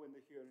you know when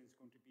the hearing is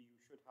going to be, you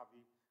should have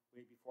the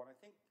way before. And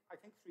I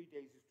think 3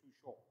 days is too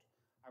short.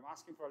 I'm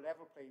asking for a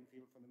level playing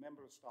field for the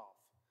member of staff.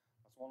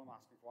 That's all I'm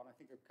asking for. And I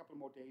think a couple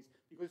more days,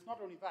 because it's not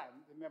only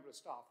them, the member of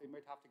staff, they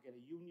might have to get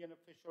a union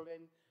official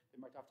in, they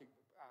might have to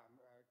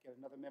get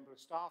another member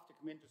of staff to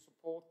come in to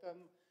support them,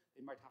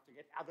 they might have to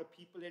get other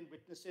people in,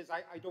 witnesses.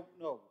 I don't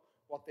know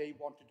what they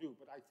want to do,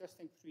 but I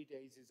just think 3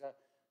 days is a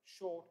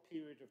short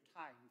period of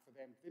time for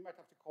them. They might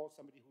have to call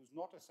somebody who's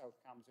not a South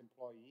Cambs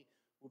employee,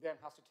 who then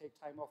has to take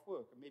time off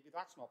work, and maybe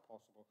that's not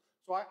possible.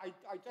 So I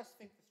just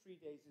think the 3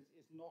 days is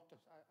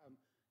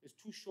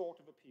too short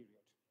of a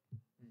period.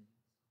 Mm.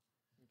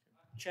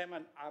 Okay.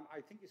 Chairman,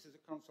 I think this is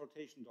a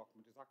consultation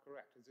document. Is that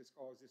correct? Is this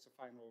a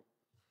final?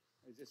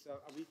 Is this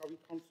are we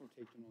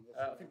consultating on this?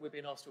 I think we're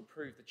being asked to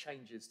approve the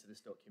changes to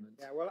this document.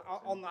 Yeah. Well,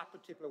 on that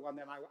particular one,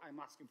 then I'm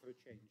asking for a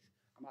change.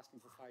 I'm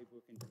asking for 5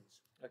 working days.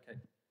 Okay.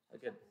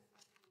 Again.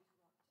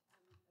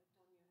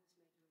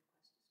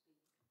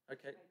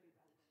 Okay.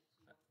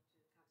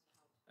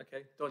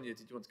 Okay. Donya,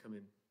 did you want to come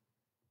in?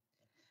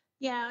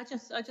 Yeah, I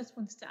just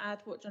wanted to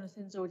add what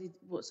Jonathan's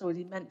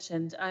already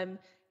mentioned.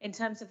 In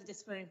terms of the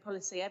disciplinary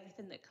policy,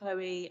 everything that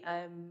Chloe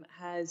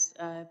has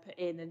put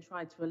in and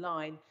tried to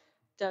align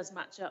does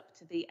match up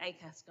to the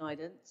ACAS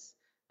guidance.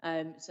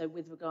 So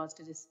with regards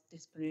to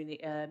disciplinary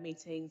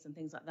meetings and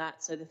things like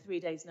that. So the 3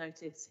 days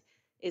notice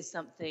is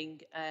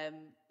something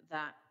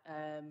that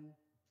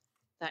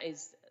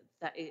is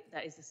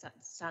the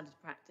standard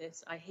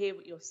practice. I hear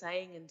what you're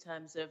saying in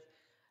terms of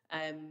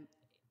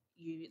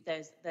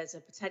there's a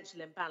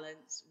potential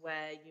imbalance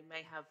where you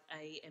may have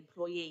a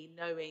employee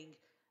knowing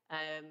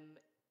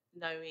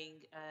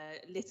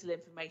little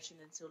information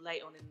until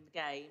late on in the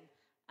game,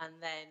 and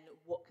then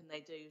what can they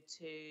do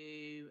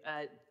to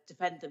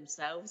defend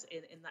themselves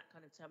in that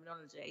kind of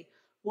terminology.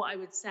 What I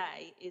would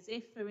say is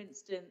if, for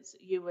instance,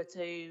 you were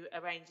to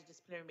arrange a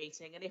disciplinary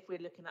meeting, and if we're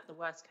looking at the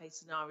worst case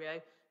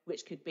scenario,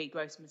 which could be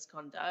gross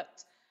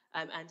misconduct,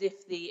 and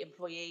if the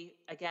employee,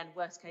 again,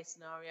 worst case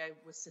scenario,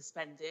 was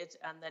suspended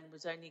and then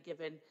was only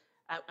given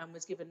and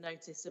was given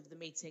notice of the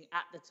meeting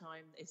at the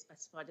time that is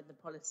specified in the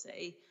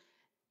policy,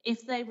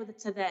 if they were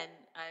to then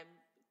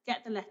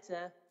get the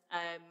letter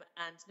and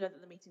know that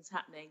the meeting's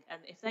happening,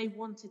 and if they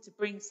wanted to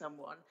bring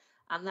someone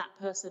and that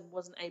person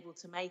wasn't able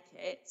to make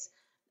it,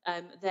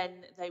 then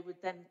they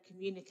would then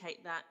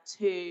communicate that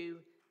to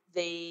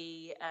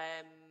the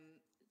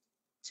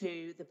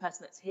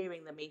person that's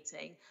hearing the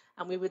meeting,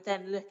 and we would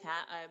then look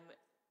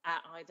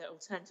at either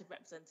alternative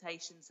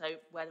representation, so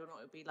whether or not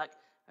it would be like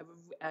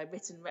a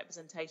written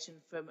representation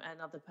from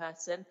another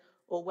person,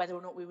 or whether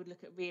or not we would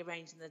look at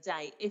rearranging the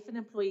day. If an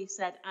employee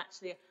said,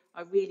 actually,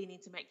 I really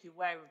need to make you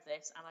aware of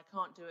this and I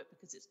can't do it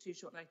because it's too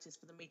short notice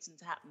for the meeting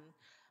to happen,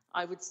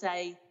 I would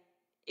say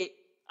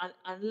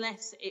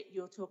unless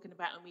you're talking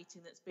about a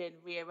meeting that's been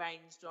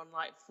rearranged on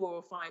like 4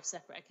 or 5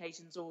 separate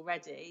occasions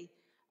already,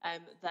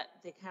 that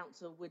the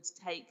council would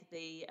take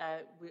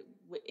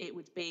it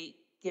would be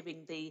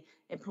giving the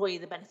employee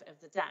the benefit of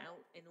the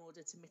doubt in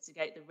order to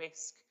mitigate the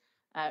risk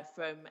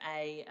from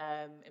a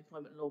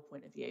employment law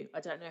point of view. I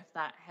don't know if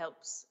that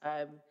helps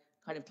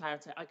kind of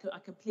clarify. I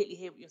completely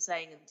hear what you're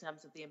saying in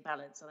terms of the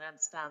imbalance, and I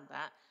understand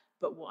that.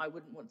 But what I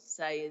wouldn't want to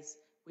say is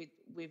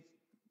with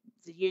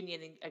the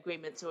union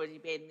agreement's already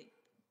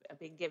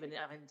been given,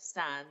 I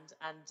understand,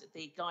 and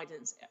the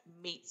guidance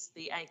meets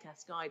the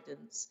ACAS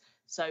guidance.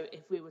 So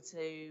if we were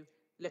to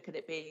look at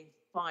it being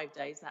 5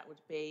 days, that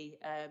would be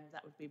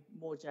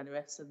more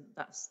generous, and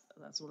that's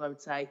all I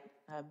would say.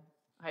 I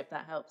hope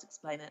that helps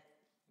explain it.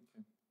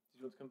 Okay. Did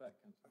you want to come back,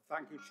 Councillor?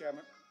 Thank you,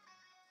 Chairman.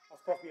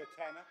 That's cost me a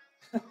tenner.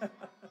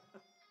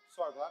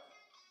 Sorry about that.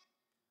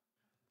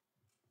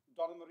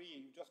 Donna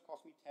Marie, you just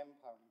cost me £10.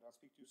 I'll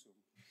speak to you soon.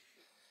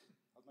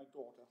 That's my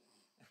daughter.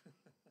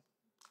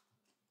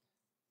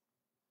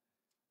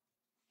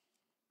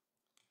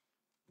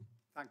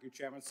 Thank you,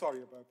 Chairman.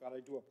 Sorry about that.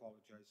 I do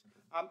apologise.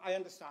 I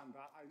understand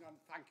that. And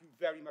thank you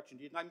very much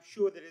indeed. And I'm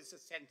sure there is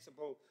a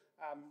sensible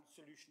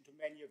solution to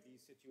many of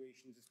these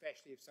situations,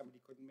 especially if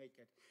somebody couldn't make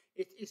it.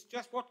 It's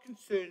just what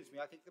concerns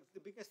me. I think the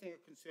biggest thing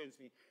that concerns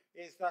me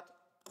is that,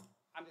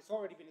 and it's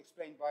already been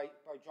explained by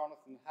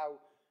Jonathan, how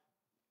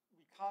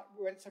we can't,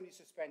 when somebody's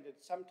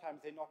suspended,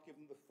 sometimes they're not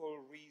given the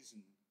full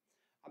reason.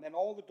 And then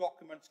all the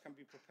documents can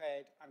be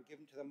prepared and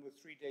given to them with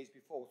 3 days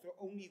before. So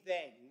only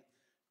then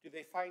do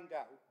they find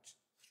out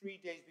 3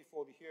 days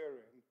before the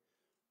hearing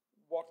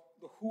what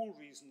the whole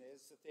reason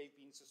is that they've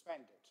been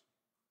suspended,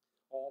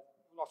 or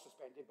not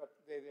suspended, but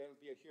there'll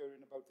be a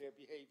hearing about their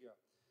behaviour.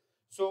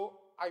 So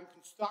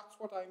that's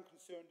what I'm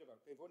concerned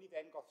about. They've only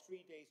then got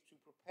 3 days to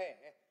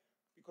prepare,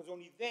 because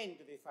only then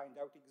do they find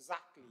out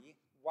exactly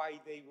why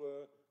they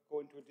were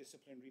going to a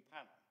disciplinary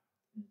panel.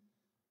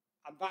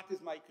 And that is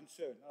my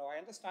concern. Now,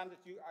 I understand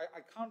that I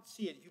can't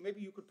see it.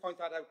 Maybe you could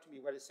point that out to me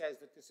where it says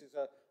that this is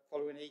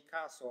following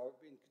ACAS or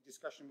in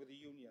discussion with the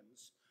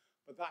unions.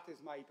 But that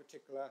is my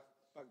particular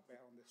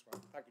bugbear on this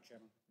one. Thank you,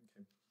 Chairman.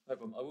 Okay. No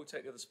problem. I will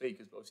take the other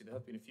speakers, but obviously there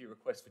have been a few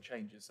requests for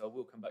changes, so I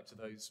will come back to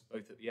those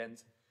both at the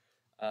end.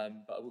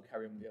 But I will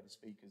carry on with the other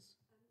speakers.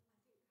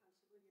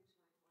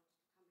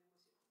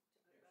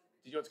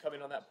 Did you want to come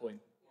in on that point,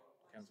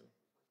 Councillor?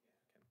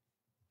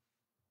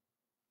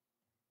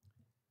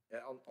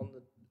 Okay. On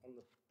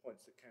the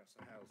points that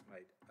Councillor Howes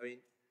made, I mean,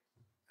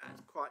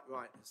 and quite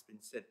right has been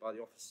said by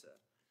the officer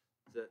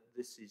that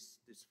this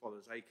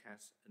follows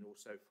ACAS and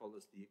also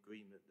follows the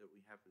agreement that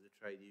we have with the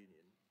trade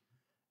union.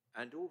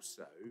 And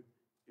also,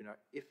 you know,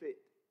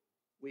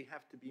 we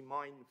have to be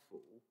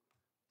mindful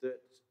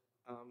that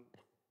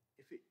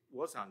if it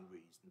was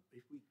unreasonable,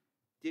 if we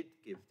did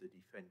give the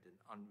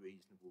defendant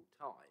unreasonable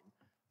time,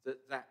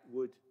 that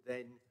would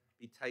then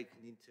be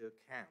taken into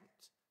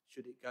account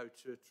should it go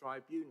to a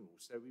tribunal.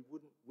 So we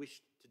wouldn't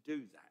wish to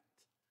do that.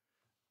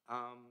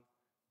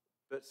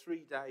 But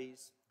 3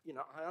 days, you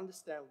know, I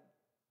understand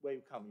where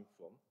you're coming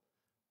from,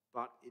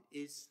 but it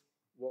is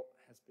what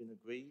has been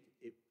agreed.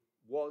 It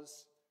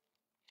was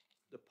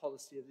the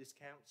policy of this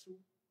council.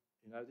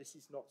 You know, this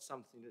is not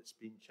something that's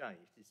been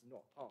changed. This is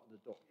not part of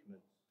the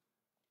document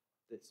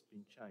that's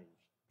been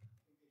changed.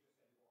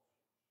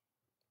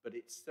 But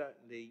it's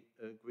certainly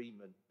an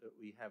agreement that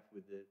we have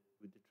with the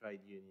trade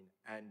union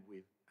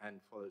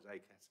and follows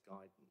ACAS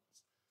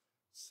guidance.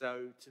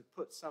 So to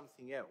put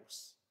something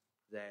else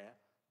there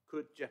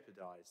could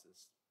jeopardise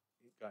us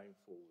going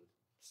forward.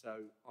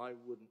 So I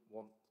wouldn't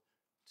want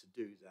to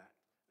do that.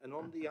 And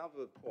on the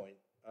other point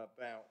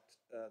about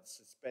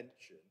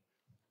suspension,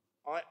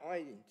 I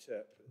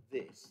interpret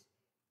this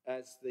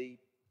as the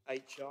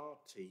HR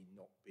team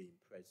not being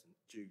present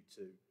due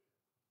to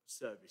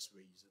service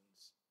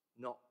reasons,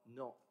 not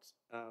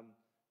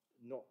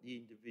the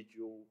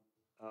individual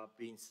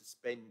being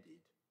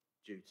suspended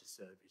due to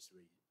service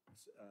reasons.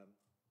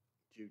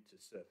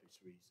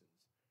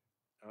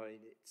 I mean,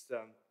 it's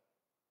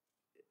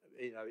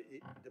you know,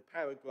 the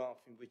paragraph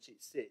in which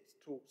it sits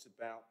talks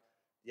about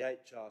the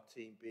HR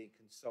team being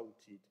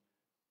consulted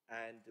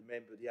and a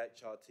member of the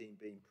HR team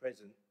being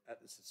present at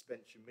the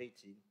suspension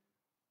meeting,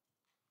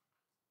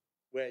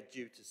 where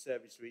due to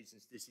service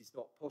reasons this is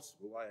not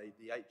possible, i.e.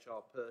 the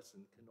HR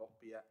person cannot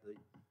be at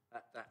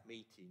that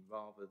meeting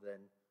rather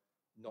than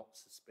not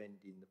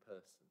suspending the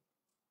person.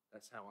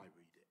 That's how I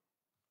read it.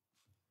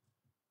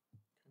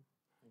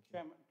 Okay.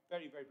 Chairman,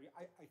 very, very brief.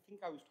 I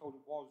think I was told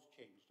it was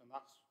changed, and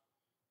that's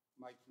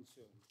my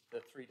concern. The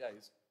 3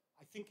 days?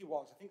 I think it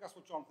was. I think that's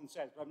what Jonathan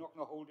said, but I'm not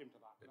going to hold him to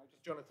that.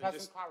 Jonathan,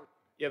 just clarity.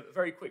 yeah, a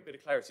very quick bit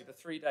of clarity. The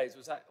 3 days,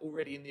 was that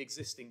already in the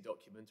existing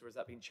document, or has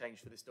that been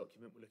changed for this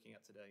document we're looking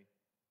at today?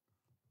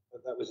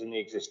 That was in the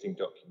existing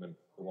document,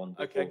 the one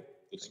before Okay.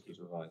 this was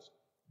revised.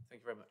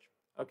 Thank you very much.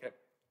 Okay.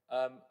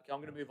 Okay,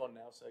 I'm going to move on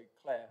now. So,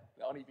 Claire,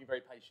 I need to be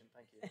very patient.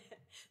 Thank you.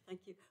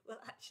 Thank you. Well,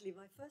 actually,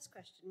 my first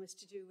question was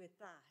to do with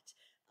that.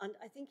 And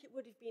I think it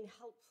would have been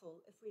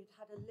helpful if we'd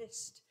had a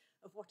list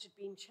of what had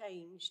been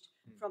changed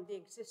from the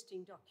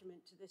existing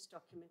document to this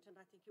document. And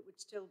I think it would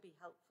still be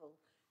helpful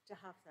to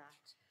have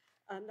that.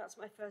 That's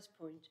my first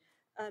point.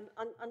 And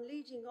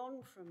leading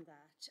on from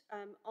that,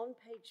 on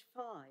page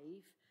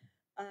 5,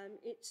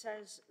 it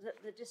says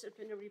that the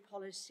disciplinary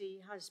policy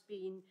has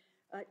been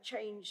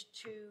changed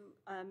to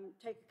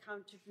take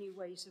account of new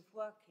ways of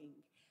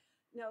working.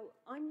 Now,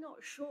 I'm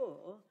not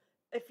sure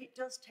if it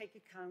does take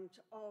account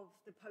of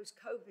the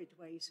post-COVID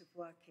ways of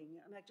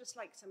working, and I'd just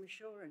like some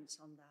assurance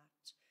on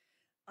that.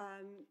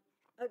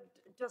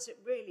 Does it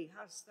really,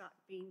 has that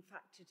been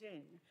factored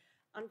in?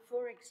 And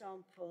for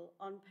example,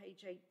 on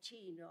page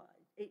 18,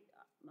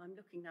 I'm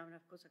looking now and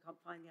of course I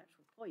can't find the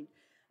actual point,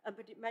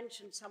 but it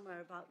mentioned somewhere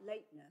about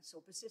lateness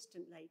or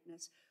persistent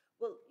lateness.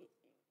 Well,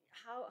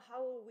 how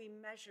are we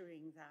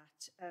measuring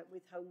that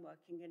with home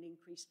working and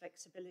increased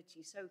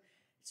flexibility? So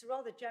it's a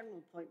rather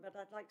general point, but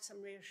I'd like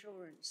some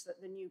reassurance that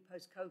the new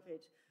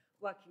post-COVID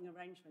working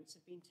arrangements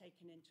have been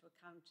taken into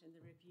account in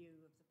the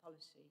review of the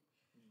policy.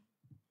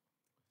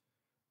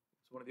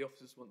 Does one of the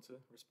officers want to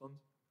respond?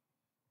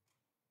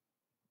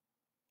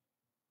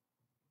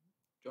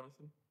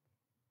 Jonathan?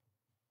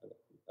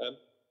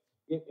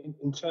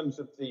 In terms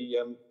of the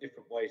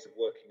different ways of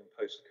working in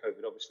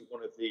post-COVID, obviously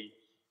one of the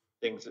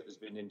things that has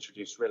been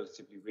introduced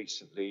relatively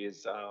recently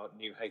is our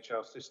new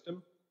HR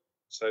system,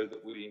 so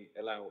that we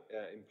allow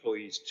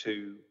employees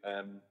to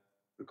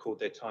record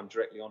their time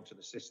directly onto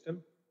the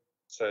system.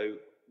 So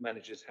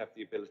managers have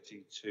the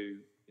ability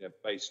to,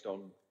 based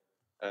on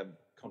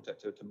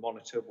contact, to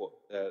monitor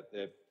what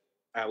the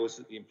hours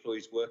that the employee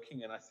is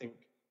working. And I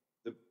think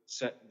the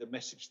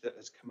message that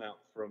has come out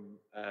from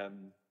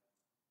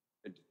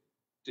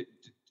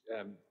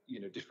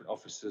different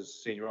officers,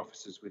 senior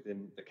officers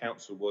within the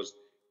council was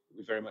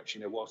we very much,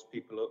 whilst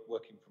people are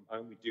working from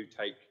home, we do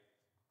take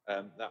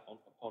that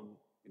upon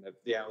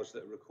the hours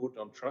that are recorded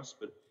on trust.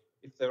 But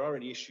if there are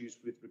any issues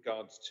with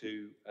regards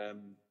to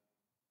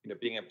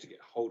being able to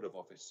get hold of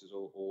officers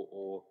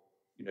or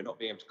not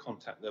being able to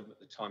contact them at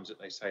the times that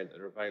they say that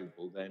they're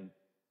available, then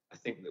I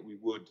think that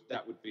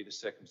that would be the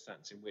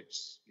circumstance in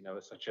which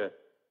such a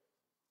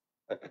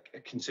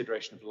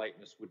consideration of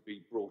lateness would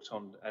be brought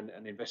on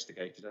and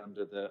investigated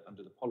under the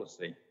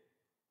policy.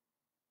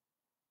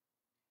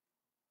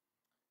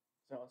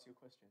 Does that answer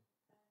your question?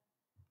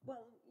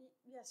 Well,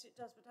 yes, it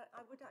does, but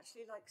I would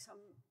actually like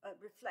some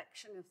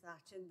reflection of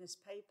that in this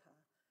paper,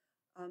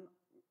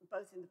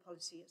 both in the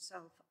policy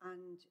itself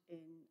and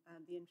in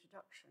the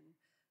introduction,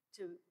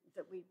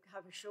 that we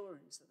have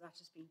assurance that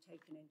that has been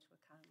taken into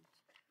account.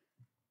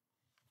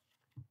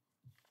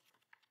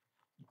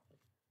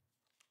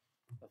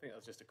 I think that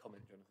was just a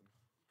comment, Jonathan.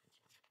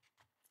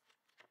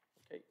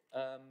 Okay.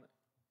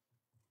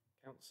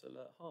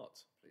 Councillor Hart,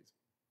 please.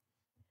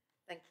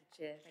 Thank you,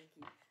 Chair. Thank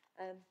you.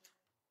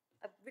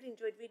 I've really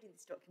enjoyed reading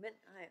this document,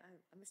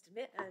 I must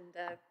admit, and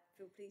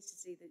feel pleased to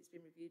see that it's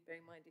been reviewed.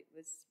 Bear in mind it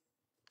was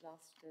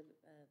last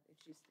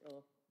introduced,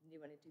 or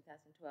new one in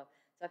 2012.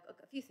 So I've got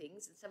a few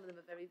things, and some of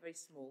them are very, very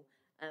small.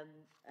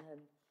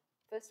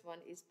 First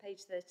one is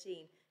page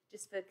 13.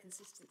 Just for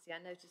consistency,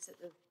 I noticed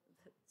that the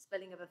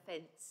spelling of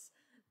offence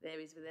there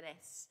is with an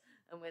S,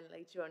 and when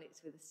later on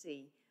it's with a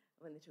C,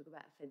 when they talk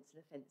about offence and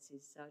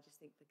offences. So I just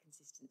think for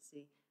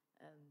consistency,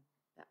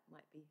 that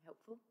might be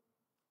helpful.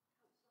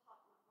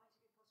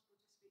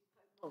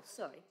 Oh,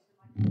 sorry.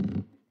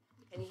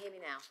 Can you hear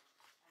me now?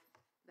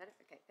 Better?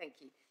 Okay,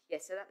 thank you.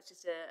 Yes, so that was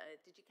just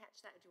did you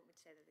catch that, or do you want me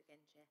to say that again,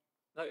 Chair?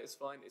 No, it's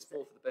fine. It's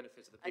more for the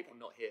benefit of the people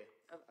not here.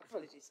 Oh,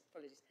 apologies. So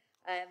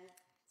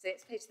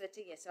it's page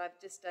 13, yes. So I've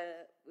just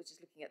was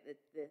just looking at the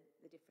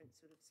different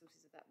sort of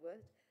sources of that word.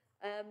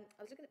 I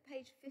was looking at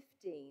page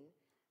 15,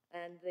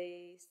 and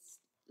the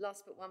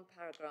last but one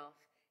paragraph.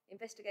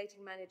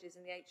 Investigating managers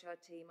and the HR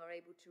team are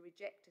able to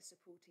reject a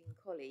supporting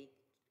colleague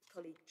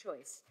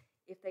choice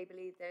if they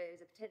believe there is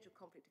a potential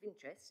conflict of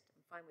interest.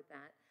 I'm fine with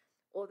that,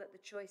 or that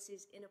the choice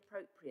is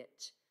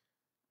inappropriate.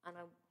 And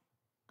I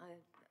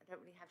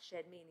don't really have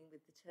shared meaning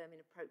with the term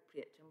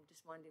inappropriate. I'm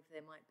just wondering if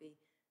there might be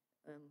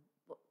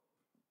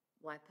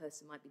why a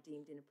person might be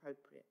deemed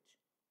inappropriate.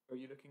 Are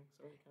you looking?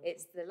 Sorry, Councillor?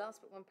 It's the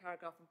last but one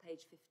paragraph on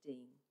page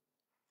 15,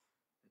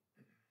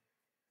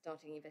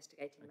 starting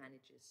investigating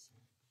managers.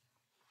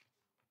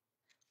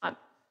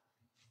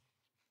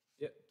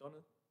 Yeah,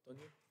 Donya?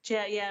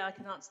 Chair, yeah, I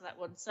can answer that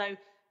one. So,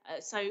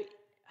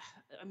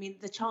 I mean,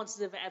 the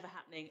chances of it ever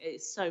happening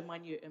is so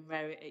minute and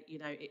rare.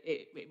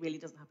 It really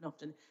doesn't happen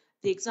often.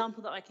 The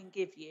example that I can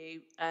give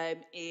you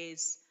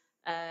is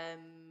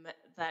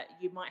that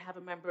you might have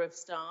a member of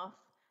staff,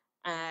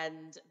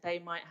 and they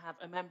might have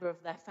a member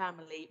of their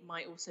family,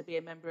 might also be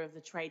a member of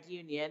the trade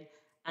union,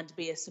 and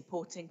be a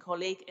supporting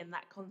colleague in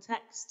that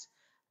context.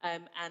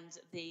 And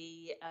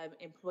the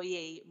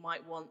employee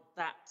might want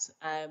that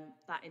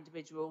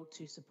individual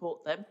to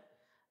support them,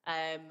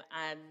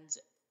 and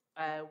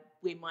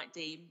we might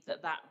deem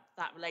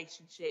that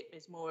relationship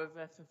is more of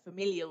a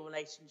familial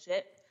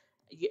relationship,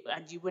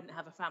 and you wouldn't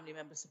have a family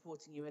member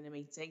supporting you in a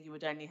meeting. You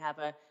would only have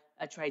a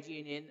trade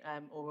union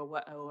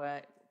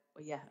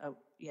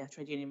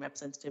trade union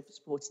representative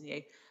supporting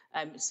you.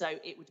 So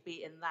it would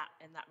be in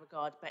that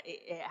regard, but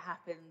it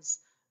happens.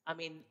 I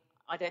mean,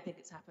 I don't think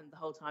it's happened the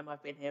whole time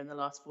I've been here in the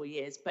last 4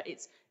 years, but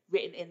it's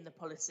written in the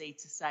policy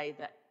to say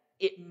that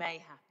it may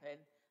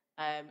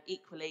happen.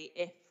 Equally,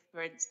 if,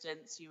 for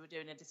instance, you were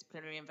doing a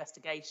disciplinary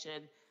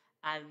investigation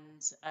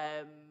and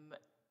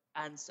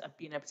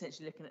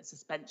potentially looking at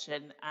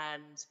suspension,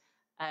 and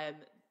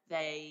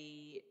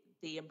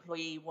the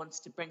employee wants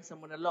to bring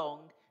someone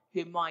along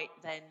who might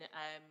then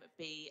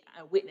be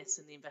a witness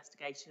in the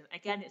investigation.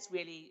 Again, it's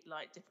really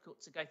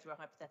difficult to go through a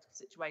hypothetical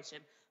situation,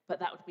 but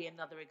that would be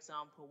another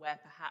example where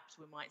perhaps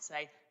we might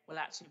say, well,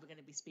 actually, we're going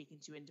to be speaking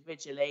to you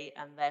individually,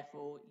 and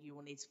therefore you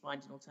will need to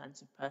find an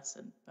alternative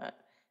person. But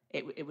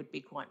it would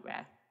be quite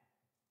rare.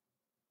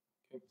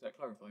 Okay, does that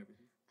clarify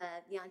everything?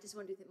 Yeah, I just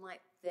wondered if it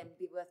might then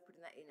be worth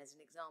putting that in as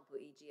an example,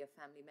 e.g. a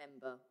family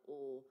member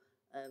or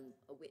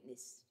a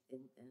witness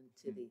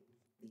to the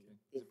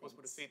Is it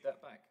possible to feed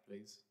that back,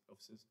 please,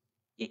 officers?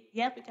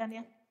 Yeah, we can,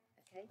 yeah.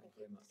 Okay, thank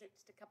you.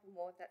 Just a couple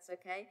more, if that's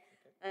okay.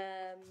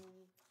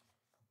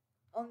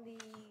 On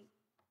the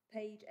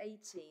page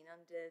 18,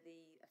 under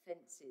the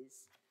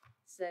offences,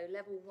 so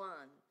level 1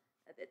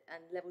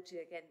 and level 2,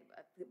 again,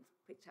 I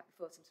picked up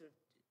before some sort of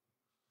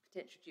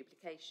potential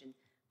duplication,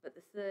 but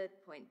the third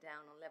point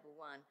down on level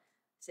 1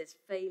 says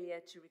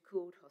failure to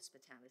record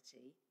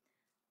hospitality,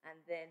 and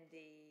then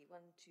the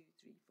 1, 2,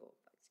 3, 4,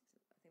 5,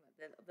 6,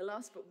 7, I think the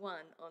last but 1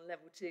 on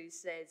level 2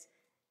 says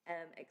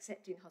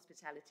accepting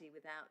hospitality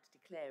without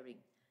declaring,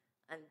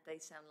 and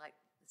they sound like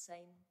the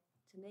same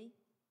to me.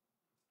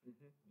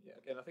 Yeah,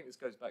 again, I think this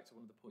goes back to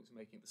one of the points we're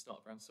making at the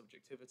start around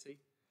subjectivity.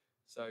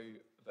 So,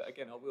 but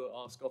again, I will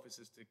ask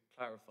officers to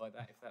clarify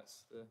that if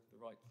that's the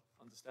right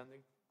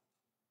understanding.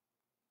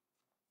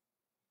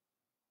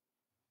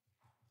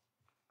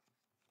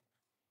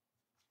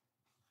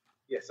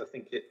 Yes, I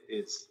think it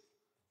is.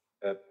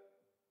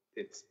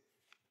 It's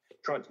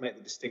trying to make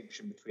the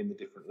distinction between the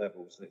different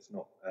levels, and it's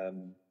not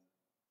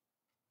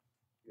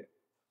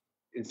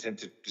intended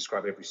to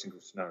describe every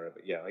single scenario.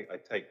 But yeah, I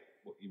take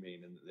what you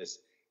mean, and that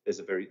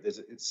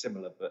it's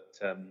similar, but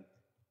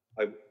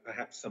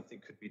perhaps something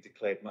could be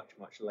declared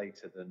much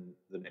later than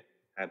it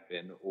had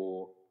been,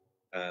 or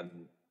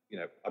I'm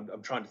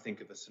trying to think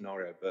of a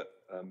scenario, but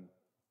I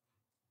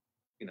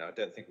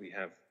don't think we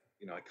have.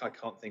 I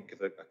can't think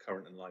of a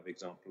current and live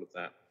example of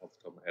that off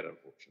the top of my head,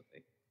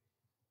 unfortunately.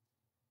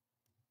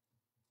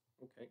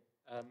 Okay.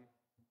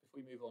 If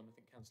we move on, I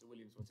think Councillor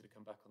Williams wanted to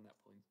come back on that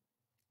point.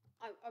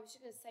 I was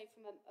just going to say,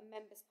 from a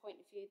member's point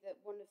of view, that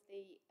one of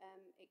the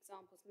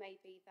examples may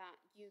be that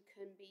you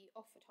can be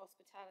offered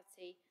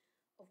hospitality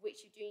of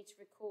which you do need to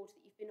record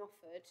that you've been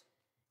offered,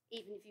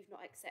 even if you've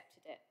not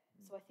accepted it.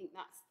 So I think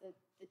that's the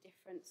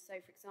difference. So,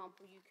 for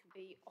example, you can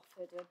be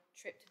offered a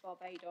trip to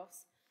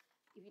Barbados.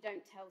 If you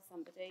don't tell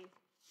somebody,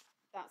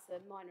 that's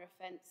a minor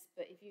offence,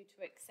 but if you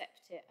to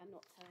accept it and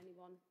not tell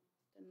anyone,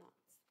 then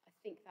I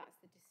think that's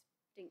the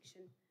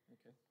distinction.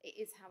 Okay. It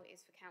is how it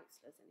is for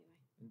councillors, anyway.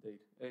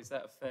 Indeed. Is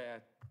that a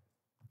fair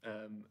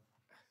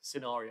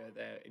scenario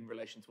there in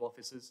relation to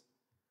officers?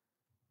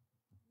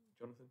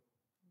 Jonathan?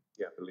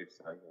 Yeah, I believe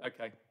so. Yeah.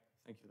 Okay.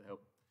 Thank you for the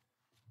help.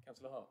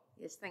 Councillor Hart?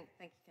 Yes, thank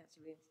you,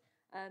 Councillor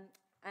Williams.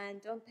 And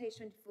on page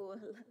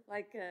 24,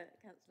 like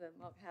Councillor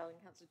Mark Howell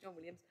and Councillor John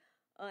Williams,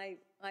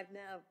 I've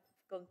now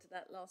gone to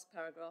that last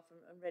paragraph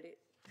and read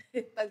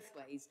it both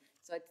ways.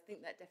 So I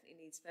think that definitely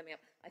needs firming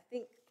up. I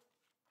think,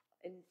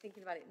 in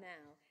thinking about it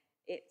now,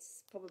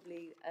 it's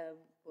probably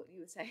what you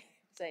were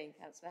saying,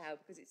 Councillor Howell,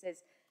 because it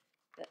says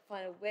that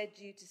final, where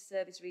due to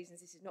service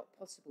reasons this is not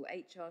possible,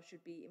 HR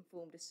should be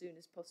informed as soon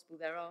as possible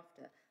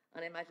thereafter.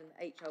 And I imagine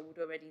that HR would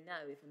already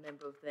know if a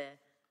member of their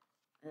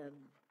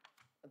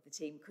of the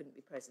team couldn't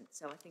be present.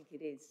 So I think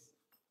it is,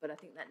 but I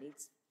think that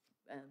needs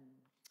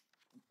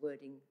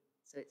wording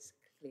so it's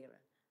clearer.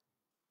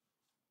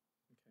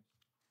 Okay.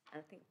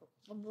 And I think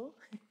one more.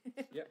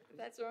 Yeah.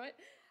 That's all right.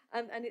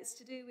 And it's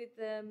to do with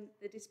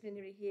the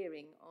disciplinary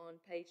hearing on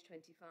page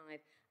 25.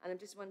 And I'm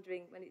just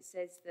wondering, when it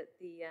says that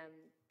the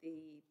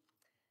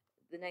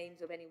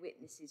names of any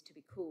witnesses to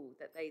be called,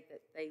 that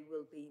they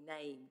will be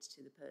named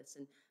to the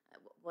person.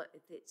 What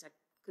if it's? I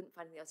couldn't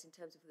find anything else in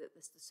terms of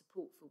the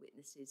support for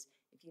witnesses.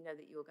 If you know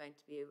that you're going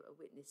to be a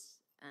witness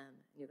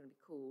and you're going to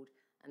be called,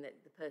 and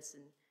that the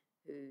person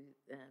who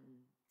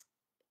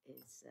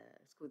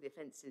scored the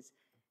offences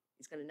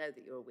is going to know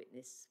that you're a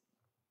witness,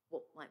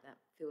 what might that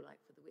feel like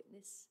for the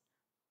witness?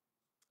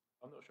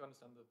 I'm not sure I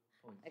understand the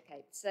point.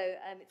 Okay, so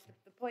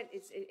the point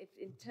is, if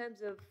in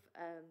terms of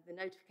the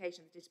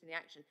notification of the disciplinary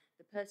action,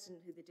 the person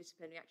who the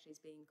disciplinary action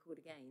is being called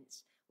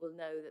against will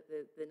know that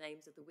the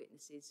names of the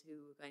witnesses who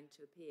are going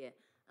to appear.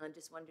 And I'm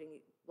just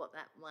wondering what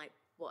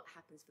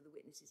happens for the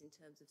witnesses in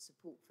terms of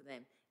support for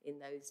them in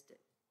those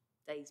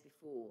days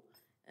before,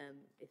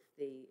 if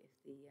the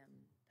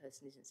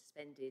person isn't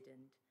suspended.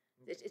 And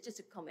it's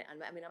just a comment. I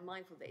mean, I'm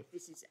mindful that if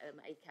this is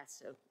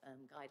ACAS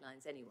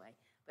guidelines anyway,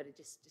 but I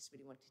just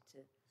really wanted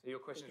to. So your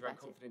question is around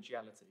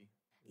confidentiality?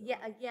 Yeah.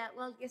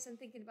 Well, yes, I'm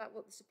thinking about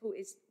what the support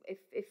is.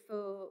 If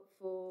for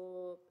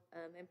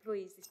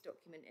employees this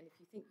document, and if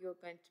you think you're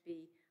going to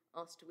be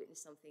asked to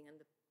witness something,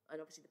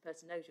 and obviously the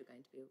person knows you're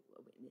going to be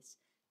a witness,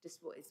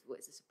 just what is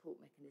the support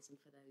mechanism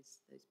for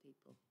those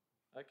people?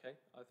 Okay,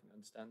 I think I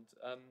understand.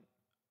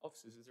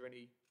 Officers, is there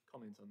any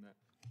comment on that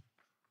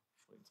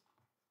point?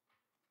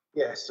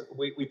 Yes,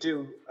 we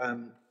do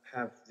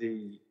have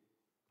the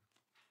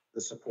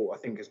support,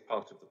 I think, as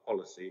part of the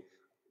policy.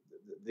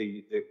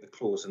 The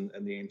clause and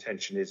the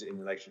intention is in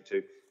relation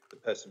to the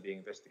person being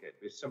investigated.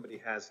 If somebody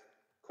has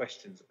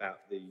questions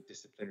about the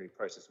disciplinary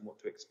process and what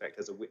to expect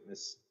as a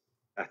witness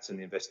at an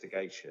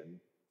investigation,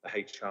 the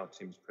HR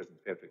team is present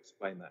to be able to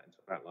explain that and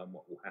to outline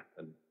what will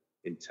happen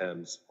in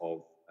terms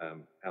of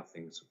how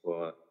things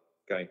were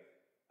going.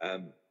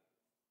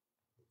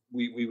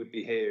 We would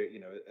be here,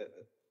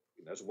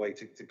 as a way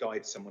to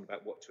guide someone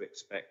about what to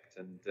expect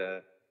and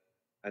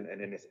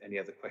any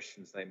other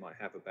questions they might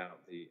have about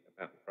the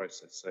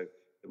process. So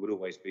there would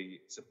always be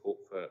support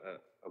for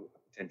a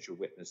potential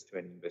witness to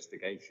any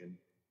investigation,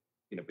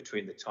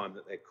 between the time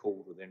that they're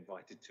called or they're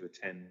invited to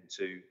attend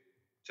to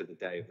the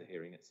day of the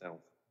hearing itself.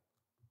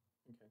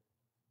 Okay.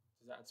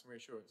 Does that add some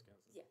reassurance,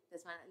 Councillor? Yeah,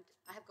 that's fine. And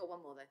I have got one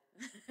more though,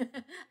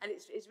 and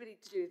it's really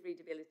to do with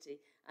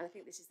readability. And I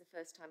think this is the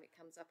first time it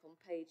comes up on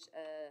page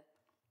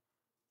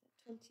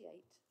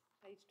 28.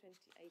 Page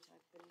 28, I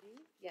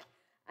believe. Yeah.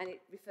 And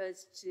it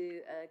refers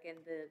to, again,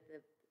 the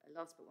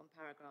last but one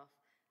paragraph.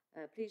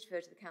 Please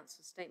refer to the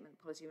Council's statement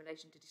policy in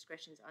relation to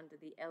discretions under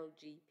the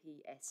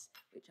LGPS,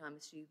 which I'm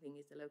assuming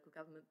is the Local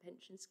Government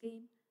Pension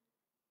Scheme.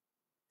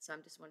 So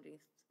I'm just wondering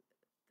if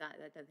I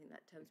don't think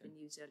that term's been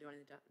used earlier on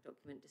in the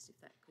document, just if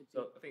that could be.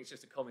 So I think it's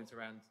just a comment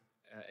around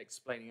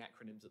explaining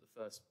acronyms at the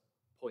first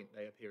point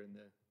they appear in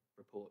the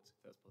report, if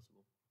that's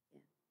possible.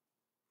 Yeah.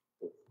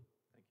 Thank you.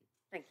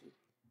 Thank you.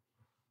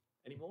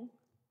 Any more?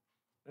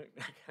 No?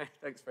 Okay,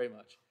 thanks very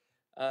much.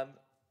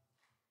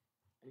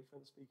 Any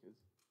further speakers?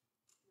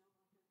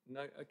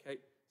 No?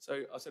 Okay.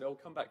 So I said I'll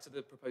come back to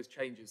the proposed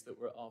changes that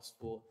were asked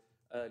for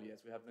earlier,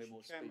 as we have no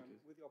more Chairman,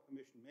 speakers. with your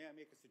permission, may I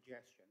make a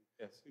suggestion?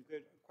 Yes. We've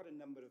got quite a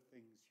number of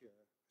things here.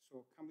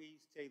 So can we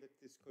say that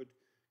this could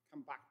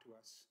come back to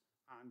us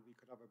and we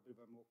could have a bit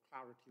of a more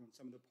clarity on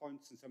some of the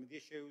points and some of the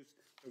issues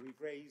that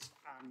we've raised,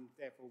 and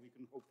therefore we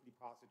can hopefully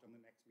pass it on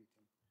the next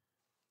meeting?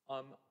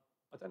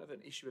 I don't have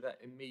an issue with that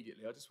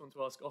immediately. I just want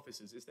to ask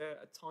officers, is there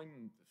a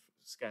time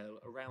scale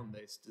around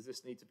this? Does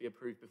this need to be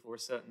approved before a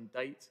certain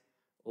date?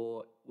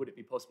 Or would it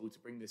be possible to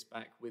bring this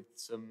back with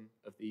some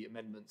of the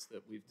amendments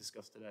that we've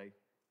discussed today?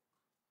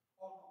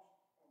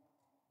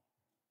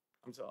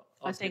 I'm sorry.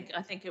 I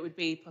think it would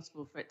be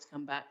possible for it to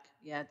come back.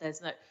 Yeah,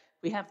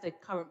 we have the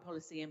current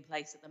policy in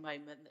place at the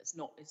moment it's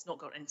not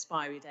got an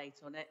expiry date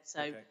on it.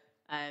 So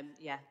okay.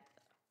 Yeah.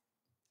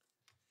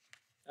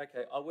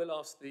 Okay, I will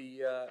ask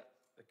the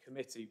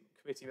committee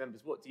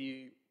members, what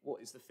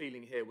is the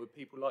feeling here? Would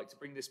people like to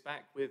bring this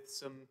back with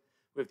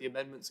the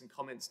amendments and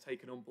comments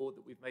taken on board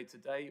that we've made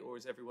today, or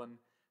is everyone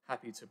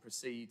happy to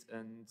proceed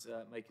and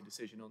make a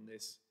decision on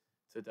this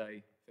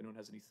today? If anyone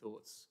has any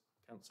thoughts,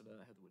 Councillor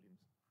Heather Williams.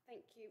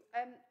 Thank you.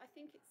 I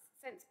think it's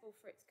sensible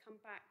for it to come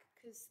back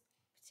because,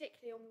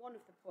 particularly on one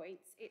of the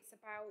points, it's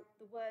about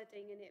the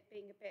wording and it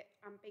being a bit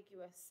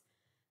ambiguous.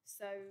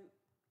 So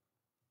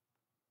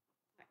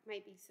that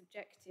may be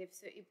subjective.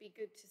 So it'd be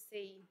good to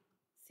see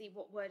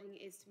what wording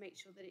it is to make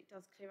sure that it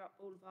does clear up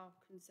all of our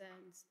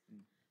concerns.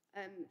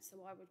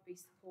 So I would be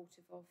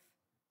supportive of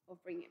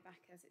bringing it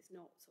back as it's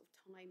not sort of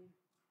time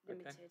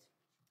limited.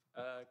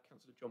 Okay.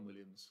 Councillor John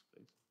Williams,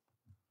 please.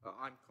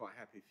 I'm quite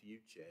happy for you,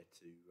 Chair,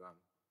 to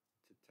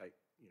take,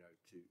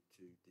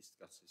 to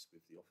discuss this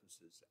with the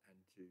officers and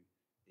to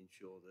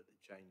ensure that the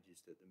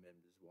changes that the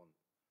members want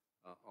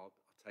are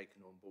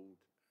taken on board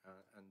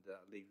and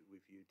leave it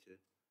with you to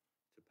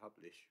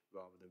publish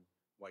rather than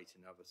wait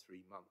another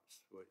 3 months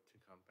for it to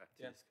come back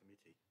to this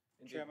committee.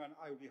 Indeed. Chairman,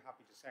 I would be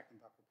happy to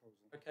second that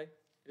proposal. Okay.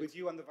 Good. With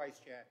you and the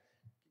Vice Chair,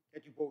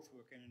 get you both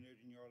working and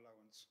earning your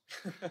allowance.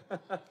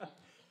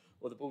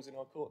 Well, the ball's in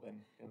our court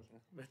then,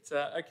 Councillor.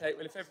 But okay,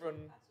 well, if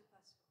everyone,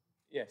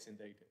 yes,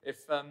 indeed.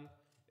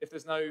 If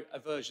there's no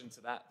aversion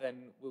to that,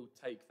 then we'll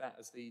take that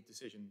as the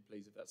decision,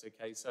 please, if that's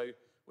okay. So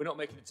we're not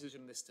making a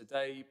decision on this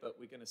today, but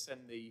we're going to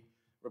send the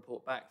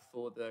report back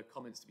for the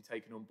comments to be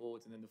taken on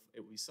board, and then it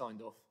will be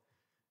signed off,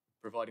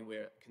 providing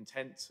we're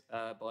content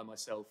by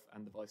myself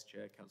and the Vice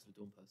Chair, Councillor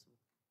Dawn Percival.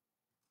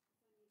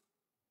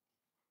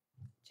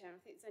 Chair,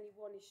 I think there's only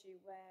one issue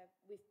where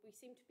we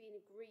seem to be in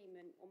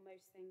agreement on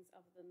most things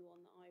other than the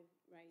one that I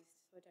raised,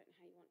 so I don't know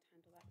how you want to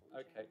handle that one.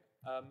 Okay.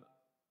 Chairman.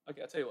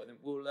 Okay, I'll tell you what then.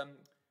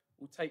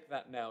 We'll take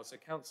that now. So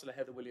Councillor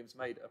Heather Williams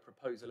made a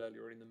proposal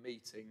earlier in the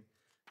meeting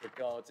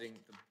regarding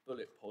the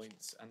bullet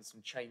points and some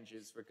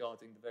changes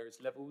regarding the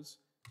various levels.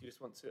 Do you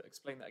just want to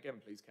explain that again,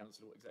 please,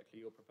 Councillor, what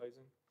exactly you're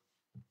proposing?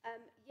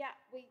 Yeah,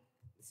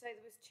 so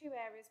there was two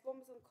areas. One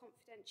was on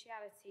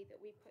confidentiality, that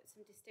we put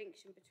some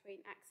distinction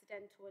between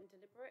accidental and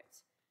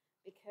deliberate,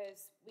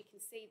 because we can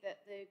see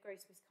that the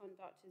gross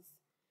misconduct is,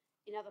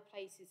 in other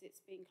places, it's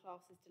been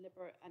classed as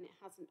deliberate, and it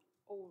hasn't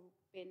all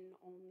been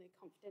on the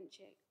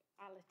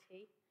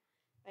confidentiality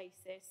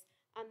basis.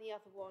 And the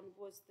other one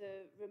was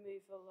the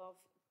removal of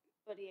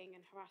bullying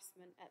and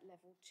harassment at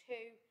level 2,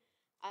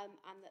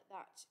 and that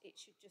it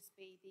should just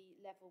be the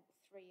level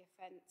 3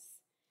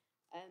 offence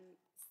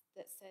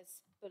that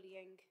says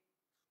bullying.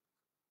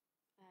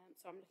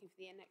 So I'm looking for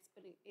the next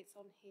bullying. It's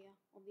on here,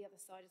 on the other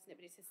side, isn't it?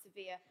 But it says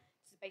severe.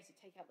 So basically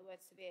take out the word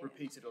severe.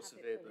 Repeated or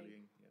severe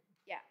bullying.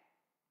 Yeah.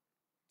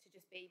 To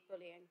just be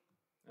bullying.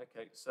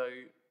 Okay, so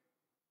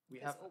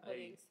we have all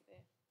bullying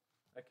severe.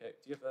 Okay,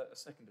 do you have a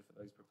seconder for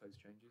those proposed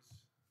changes?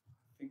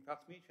 I think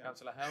that's me, Chairman.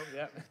 Councillor Howell,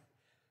 yeah.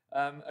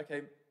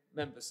 Okay,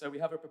 members, so we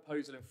have a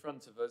proposal in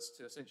front of us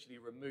to essentially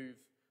remove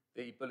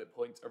the bullet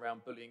point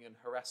around bullying and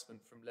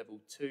harassment from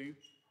level 2.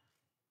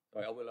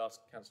 Sorry, I will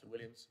ask Councillor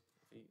Williams,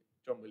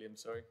 John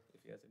Williams, sorry,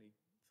 if he has any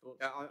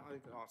thoughts. Yeah, I'm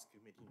going to ask the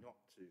committee not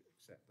to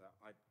accept that.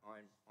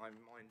 I'm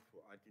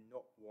mindful. I do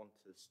not want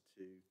us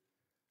to.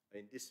 I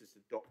mean, this is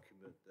a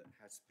document that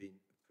has been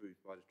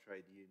approved by the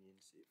trade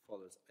unions. It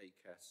follows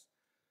ACAS.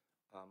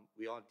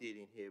 We are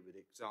dealing here with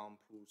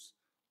examples.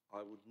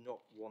 I would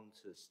not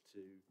want us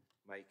to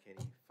make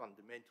any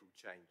fundamental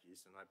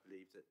changes, and I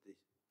believe that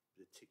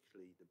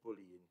particularly the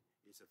bullying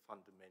is a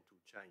fundamental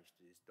change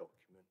to this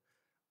document.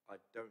 I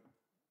don't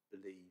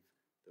believe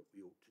that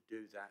we ought to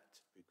do that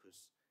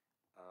because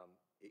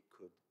it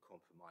could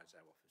compromise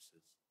our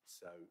officers.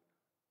 So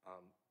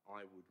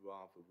I would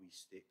rather we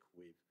stick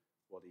with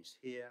what is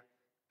here.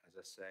 As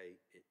I say,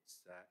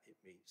 it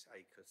meets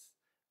ACAS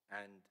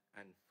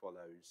and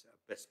follows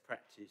best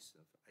practice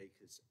of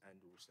ACAS,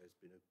 and also has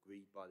been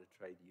agreed by the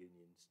trade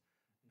unions,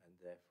 and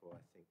therefore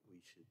I think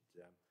we should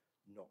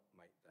not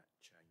make that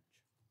change.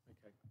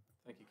 Okay,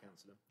 thank you,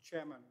 Councillor.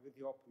 Chairman, with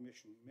your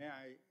permission, may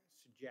I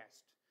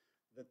suggest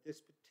that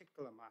this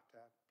particular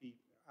matter be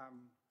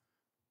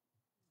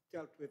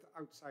dealt with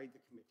outside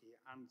the committee,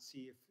 and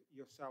see if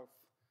yourself,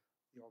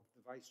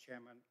 the Vice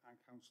Chairman and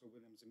Councillor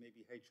Williams and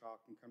maybe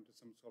HR can come to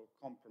some sort of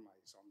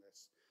compromise on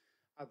this,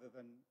 other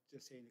than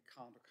just saying it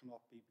can't or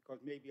cannot be,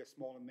 because maybe a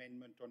small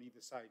amendment on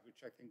either side,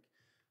 which I think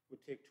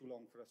would take too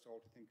long for us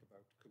all to think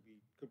about, could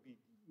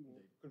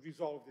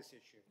resolve this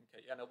issue.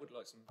 Okay, yeah, and I would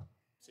like some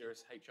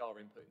serious HR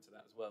input into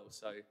that as well.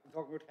 So I'm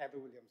talking about Heather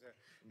Williams there.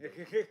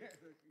 Okay,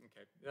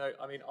 no,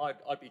 I mean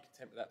I'd be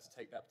content with that to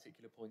take that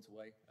particular point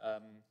away.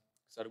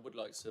 So I would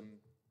like some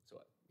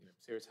sort of,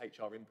 serious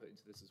HR input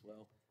into this as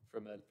well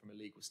from a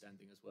legal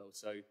standing as well.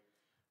 So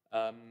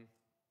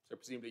so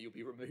presumably you'll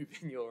be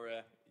removing your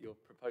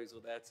proposal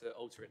there to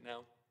alter it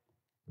now.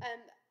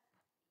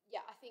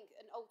 Yeah, I think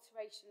an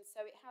alteration,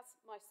 so it has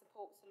my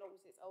support so long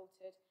as it's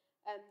altered.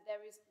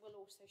 Will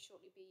also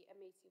shortly be a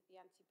meeting of the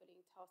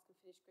anti-bullying task and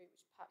finish group,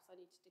 which perhaps I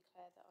need to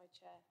declare that I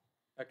chair.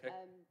 Okay.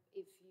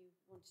 If you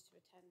wanted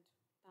to attend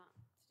that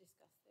to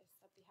discuss this,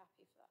 I'd be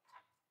happy for that to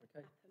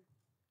happen.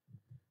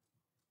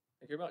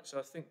 Thank you very much.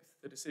 So I think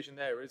the decision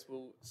there is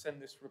we'll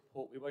send this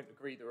report. We won't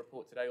agree the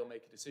report today or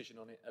make a decision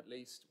on it at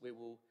least. We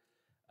will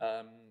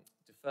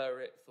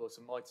defer it for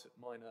some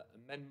minor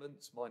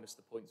amendments, minus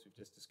the points we've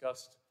just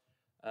discussed,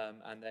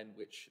 and then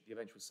which the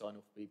eventual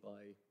sign-off will be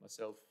by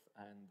myself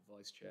and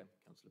Vice Chair,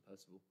 Councillor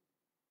Percival.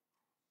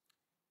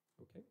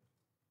 Okay.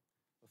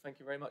 Well, thank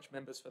you very much,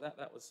 members, for that.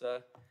 That was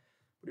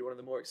probably one of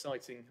the more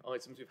exciting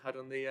items we've had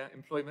on the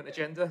employment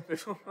agenda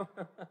before.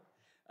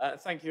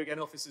 Thank you again,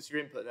 officers, for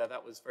your input there.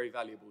 That was very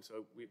valuable,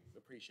 so we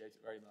appreciate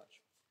it very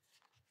much.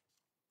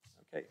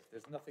 Okay, if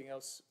there's nothing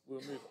else,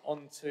 we'll move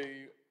on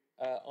to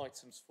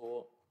items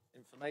for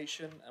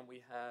information, and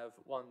we have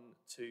 1,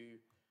 2,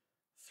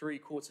 3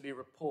 quarterly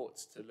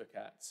reports to look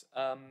at.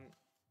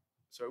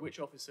 So which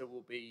officer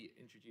will be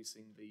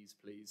introducing these,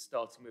 please,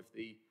 starting with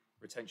the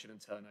retention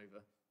and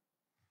turnover?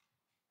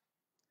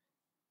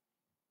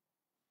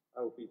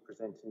 I will be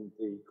presenting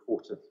the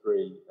quarter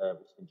 3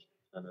 retention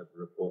and turnover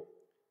report.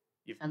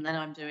 And then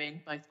I'm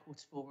doing both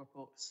quarter 4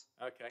 reports.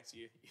 Okay, so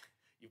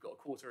you've got a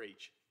quarter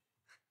each.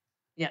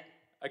 Yeah.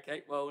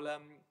 Okay, well,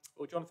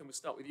 Jonathan, we'll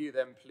start with you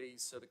then,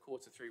 please. So the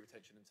quarter 3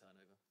 retention and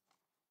turnover.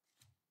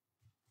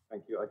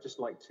 Thank you. I'd just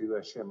like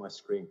to share my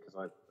screen because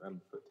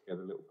I've put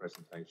together a little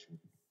presentation.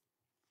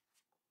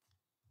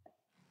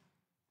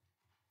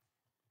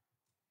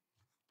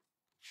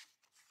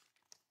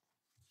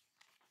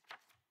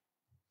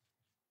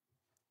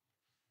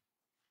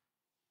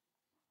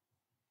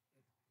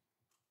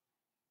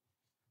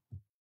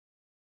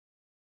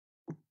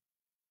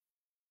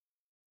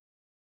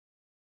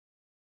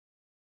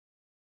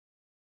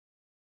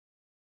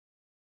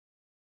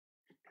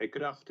 Okay,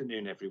 good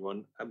afternoon,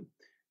 everyone.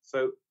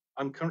 So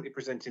I'm currently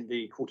presenting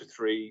the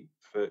Q3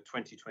 for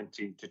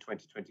 2020 to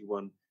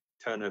 2021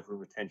 turnover and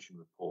retention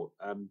report.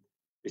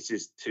 This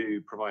is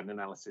to provide an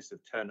analysis of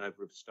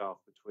turnover of staff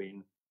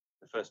between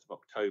the 1st of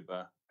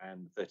October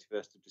and the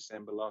 31st of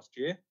December last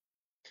year.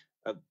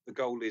 The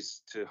goal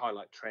is to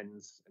highlight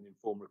trends and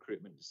inform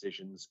recruitment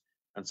decisions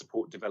and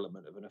support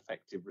development of an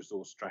effective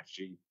resource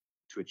strategy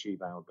to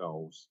achieve our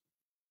goals.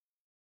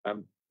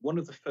 One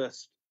of the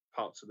first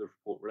parts of the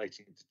report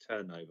relating to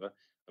turnover,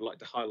 I'd like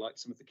to highlight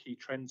some of the key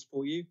trends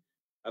for you.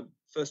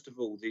 First of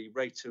all, the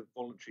rate of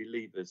voluntary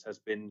leavers has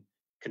been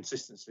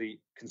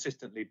consistently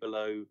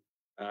below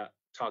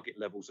target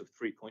levels of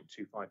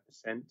 3.25%,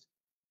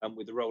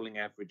 with the rolling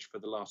average for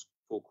the last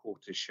 4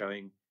 quarters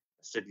showing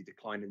a steady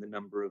decline in the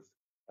number of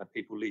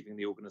people leaving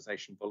the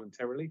organisation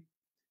voluntarily.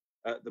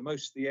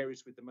 The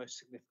areas with the most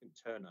significant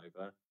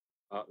turnover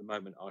at the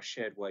moment are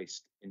shared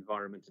waste,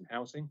 environment and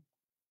housing.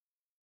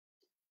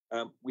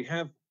 We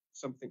have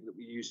something that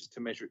we use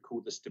to measure it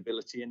called the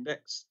stability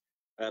index.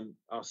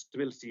 Our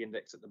stability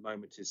index at the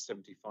moment is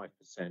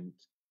 75%,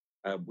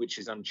 which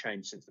is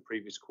unchanged since the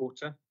previous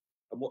quarter.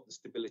 And what the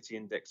stability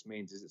index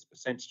means is it's a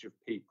percentage of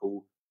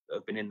people that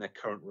have been in their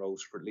current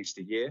roles for at least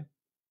a year.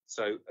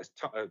 So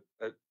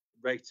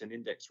an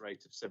index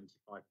rate of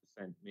 75%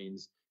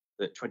 means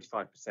that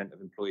 25%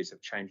 of employees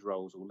have changed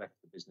roles or left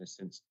the business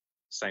since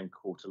the same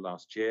quarter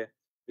last year.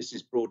 This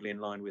is broadly in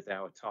line with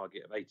our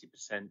target of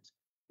 80%,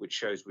 which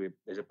shows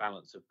there's a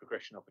balance of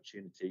progression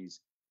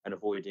opportunities and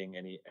avoiding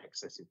any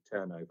excessive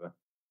turnover.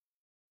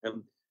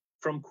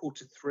 From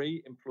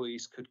Q3,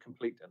 employees could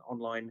complete an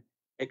online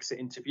exit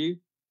interview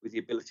with the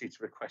ability to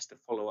request a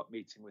follow-up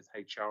meeting with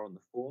HR on the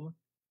form.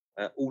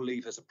 All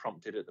leavers are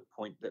prompted at the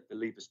point that the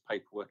leavers'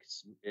 paperwork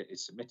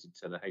is submitted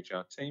to the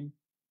HR team.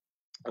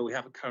 We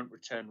have a current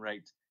return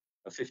rate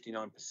of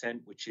 59%,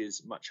 which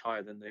is much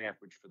higher than the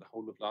average for the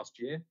whole of last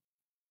year.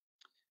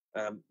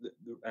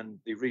 And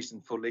the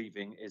reason for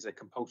leaving is a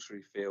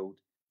compulsory field,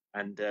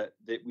 and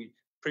we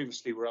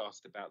previously were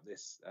asked about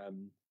this.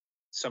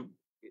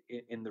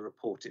 In the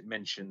report, it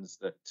mentions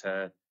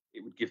that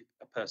it would give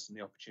a person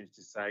the opportunity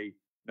to say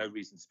no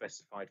reason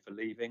specified for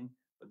leaving,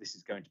 but this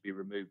is going to be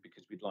removed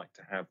because we'd like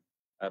to have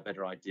a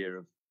better idea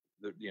of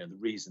the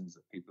reasons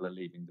that people are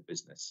leaving the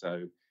business.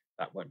 So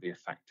that won't be a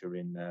factor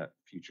in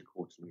future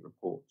quarterly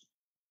reports.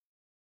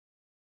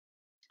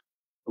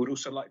 I would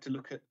also like to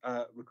look at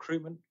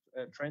recruitment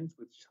trends,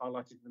 which is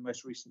highlighted in the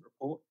most recent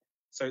report.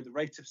 So the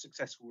rate of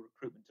successful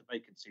recruitment to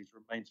vacancies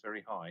remains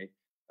very high,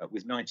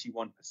 with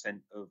 91%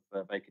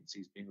 of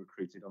vacancies being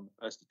recruited on the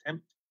first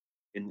attempt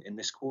in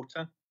this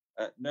quarter.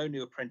 No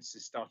new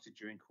apprentices started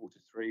during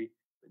Q3,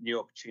 but new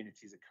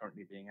opportunities are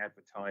currently being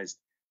advertised,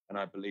 and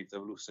I believe there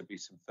will also be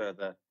some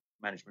further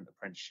management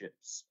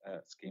apprenticeships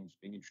schemes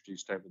being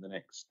introduced over the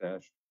next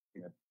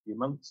few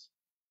months.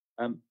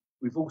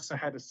 We've also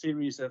had a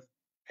series of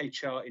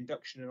HR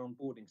induction and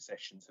onboarding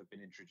sessions have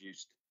been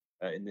introduced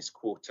in this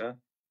quarter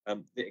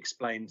that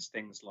explains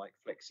things like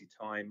flexi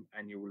time,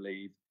 annual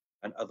leave,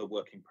 and other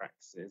working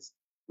practices,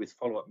 with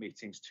follow-up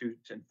meetings 2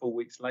 and 4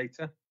 weeks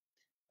later.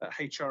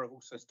 HR have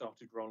also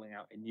started rolling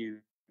out a new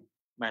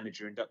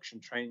manager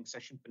induction training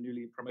session for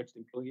newly promoted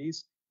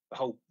employees.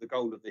 The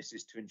goal of this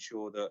is to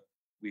ensure that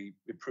we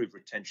improve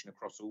retention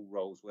across all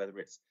roles, whether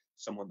it's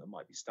someone that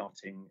might be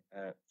starting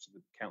to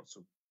the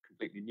council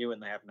completely new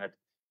and they haven't had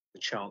the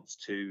chance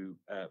to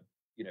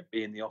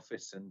be in the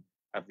office and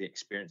have the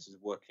experiences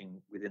of working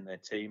within their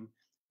team,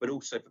 but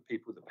also for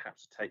people that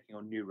perhaps are taking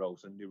on new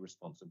roles and new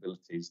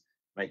responsibilities,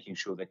 making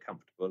sure they're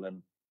comfortable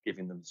and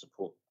giving them the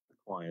support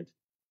required.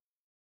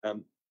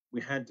 We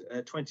had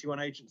 21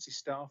 agency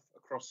staff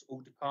across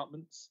all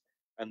departments,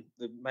 and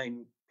the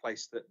main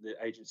place that the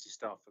agency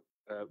staff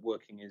are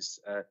working is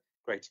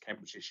Greater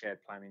Cambridgeshire Shared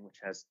Planning, which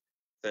has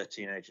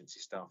 13 agency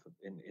staff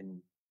in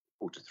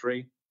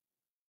Q3.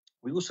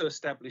 We also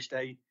established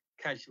a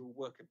casual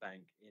worker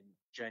bank in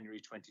January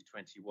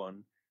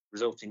 2021,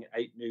 resulting in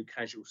 8 new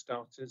casual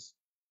starters,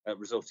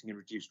 resulting in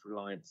reduced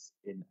reliance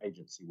in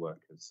agency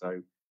workers.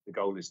 So the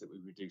goal is that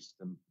we reduce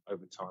them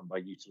over time by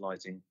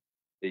utilising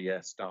the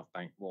staff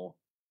bank more.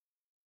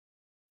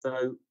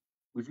 So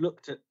we've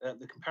looked at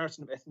the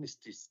comparison of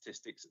ethnicity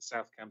statistics at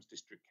South Cambs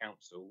District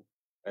Council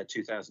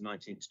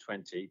 2019 to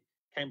 20,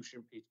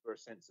 Cambridgeshire and Peterborough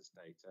census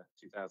data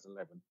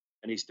 2011,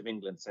 and East of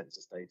England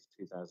census data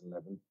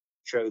 2011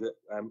 show that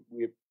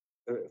we're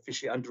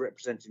officially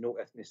underrepresented in all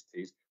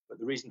ethnicities, but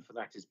the reason for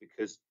that is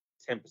because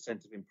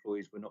 10% of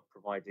employees were not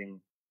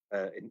providing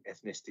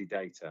ethnicity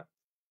data.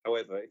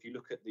 However, if you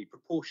look at the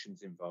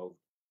proportions involved,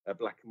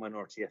 Black and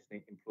minority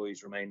ethnic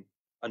employees remain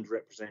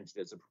underrepresented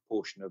as a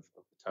proportion of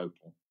the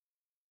total.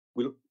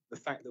 The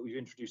fact that we've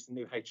introduced a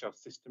new HR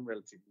system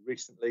relatively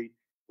recently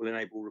will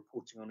enable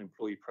reporting on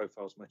employee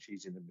profiles much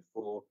easier than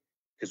before,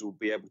 because we'll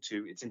be able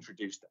to, it's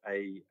introduced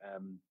a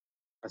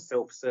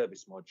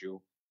self-service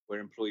module where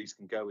employees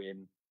can go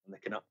in and they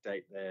can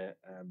update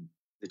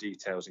the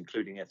details,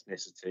 including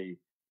ethnicity,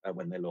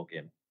 when they log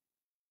in.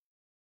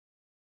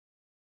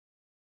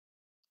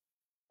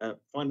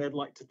 Finally, I'd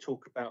like to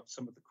talk about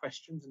some of the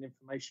questions and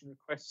information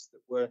requests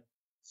that were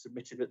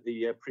submitted at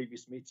the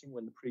previous meeting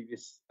when the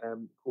previous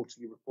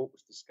quarterly report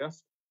was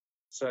discussed.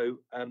 So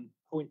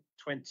point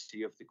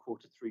 20 of the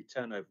Q3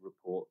 turnover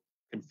report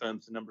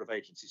confirms the number of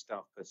agency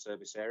staff per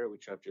service area,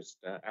 which I've just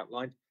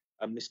outlined.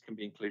 This can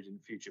be included in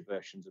future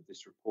versions of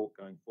this report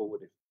going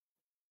forward if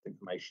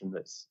information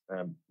that's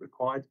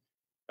required.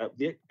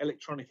 The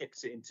electronic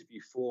exit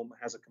interview form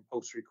has a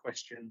compulsory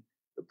question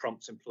that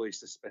prompts employees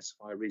to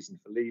specify a reason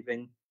for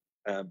leaving.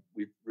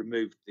 We've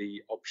removed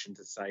the option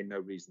to say no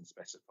reason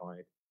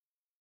specified.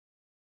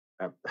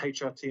 The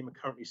HR team are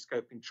currently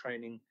scoping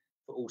training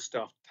for all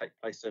staff to take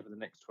place over the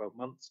next 12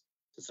 months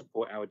to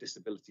support our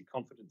disability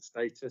confidence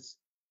status.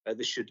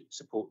 This should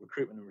support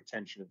recruitment and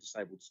retention of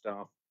disabled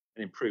staff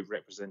and improve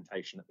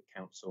representation at the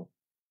council.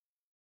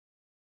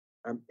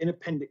 In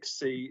Appendix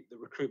C, the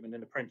recruitment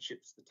and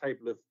apprenticeships, the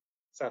table of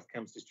South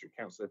Cambs District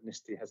Council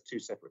ethnicity has two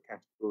separate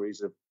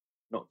categories of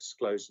not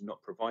disclosed and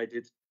not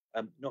provided.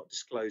 Not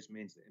disclosed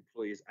means that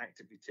employees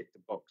actively ticked a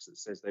box that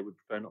says they would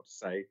prefer not to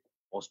say,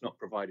 whilst not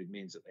provided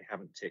means that they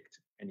haven't ticked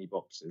any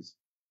boxes.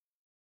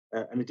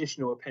 An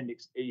additional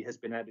Appendix E has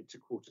been added to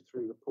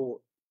Q3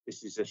 report.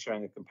 This is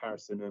showing a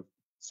comparison of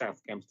South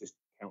Cambs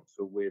District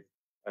Council with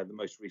the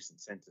most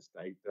recent census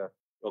data.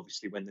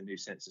 Obviously, when the new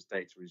census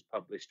data is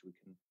published, we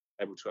can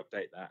able to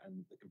update that,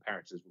 and the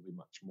comparators will be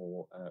much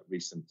more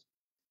recent.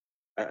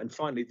 And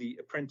finally, the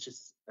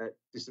apprentice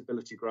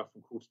disability graph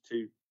from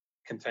Q2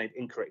 contained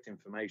incorrect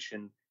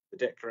information. The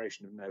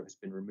declaration of no has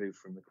been removed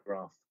from the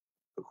graph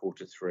for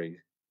Q3.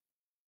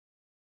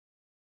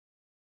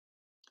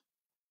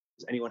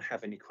 Does anyone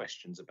have any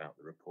questions about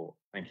the report?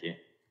 Thank you.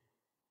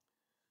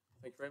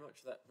 Thank you very much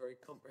for that very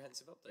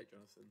comprehensive update,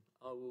 Jonathan.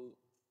 I will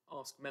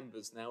ask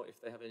members now if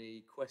they have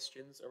any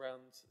questions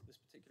around this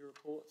particular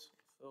report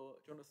for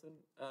Jonathan.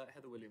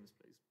 Heather Williams,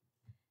 please.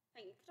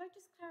 Thank you. Could I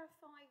just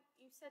clarify,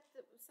 you said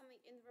that there was something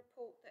in the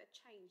report that had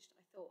changed,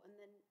 I thought, and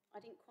then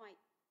I didn't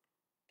quite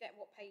get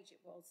what page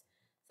it was.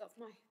 So that's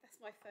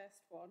my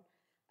first one.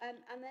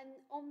 And then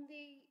on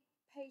the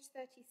page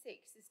 36,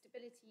 the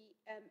stability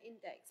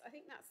index, I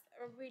think that's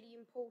a really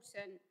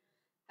important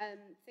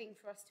thing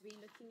for us to be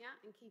looking at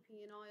and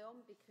keeping an eye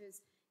on,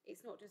 because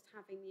it's not just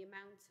having the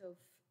amount of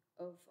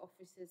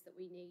officers that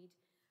we need.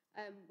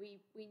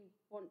 We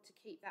want to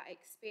keep that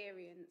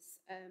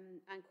experience, and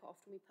quite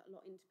often we put a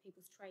lot into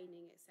people's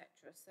training,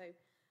 etc. So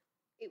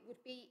it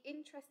would be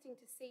interesting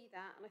to see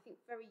that, and I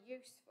think very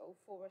useful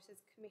for us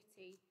as a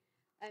committee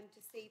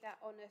to see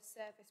that on a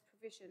service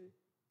provision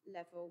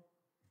level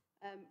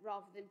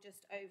rather than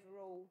just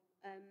overall.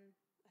 I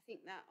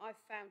think that I've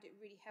found it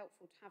really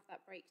helpful to have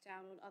that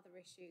breakdown on other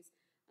issues,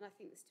 and I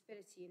think the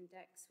stability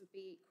index would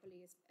be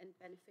equally as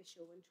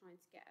beneficial when trying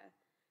to get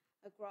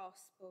a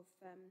grasp of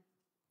the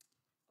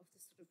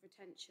sort of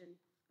retention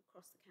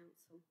across the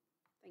council.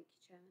 Thank you,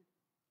 Chairman.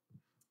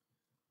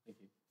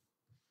 Thank you.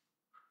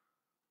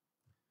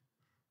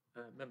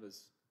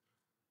 Members,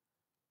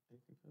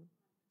 anything further?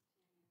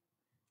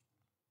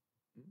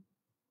 I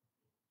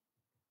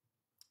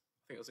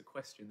think there was a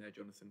question there,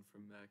 Jonathan,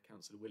 from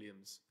Councillor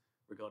Williams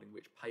regarding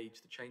which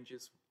page the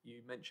changes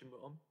you mentioned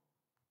were on.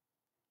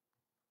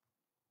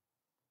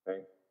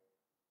 Okay.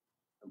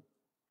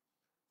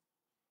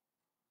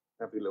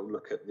 Have a little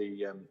look at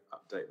the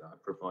update that I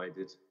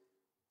provided.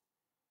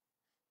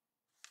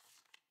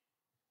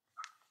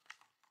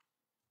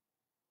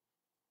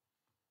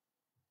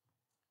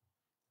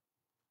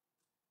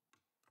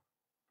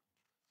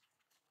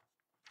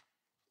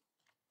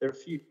 There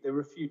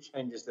were a few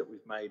changes that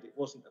we've made. It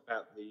wasn't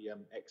about the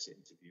exit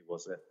interview,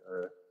 was it?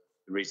 The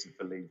reason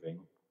for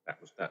leaving,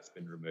 that's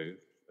been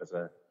removed as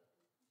a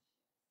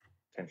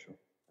potential.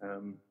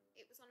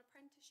 It was on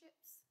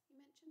apprenticeships, you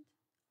mentioned,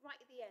 right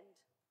at the end.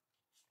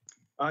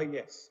 Ah,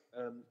 yes.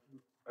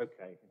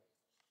 Okay.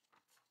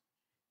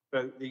 So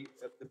at the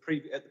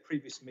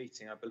previous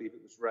meeting, I believe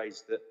it was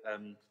raised that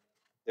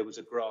there was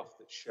a graph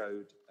that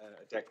showed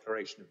a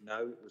declaration of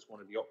no. It was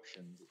one of the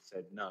options. It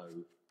said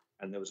no,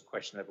 and there was a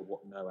question over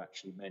what no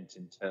actually meant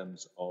in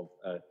terms of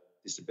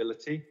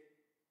disability,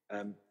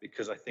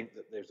 because I think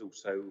that there's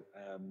also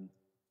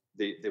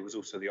there was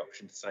also the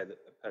option to say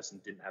that the person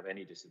didn't have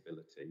any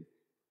disability,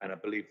 and I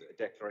believe that a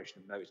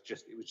declaration of no it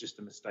was just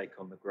a mistake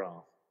on the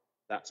graph.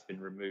 That's been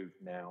removed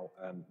now.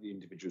 The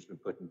individual's been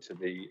put into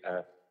the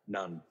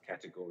none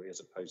category as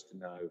opposed to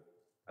no.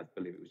 I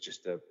believe it was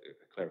just a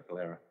clerical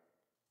error.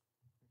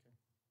 Okay,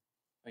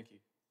 thank you.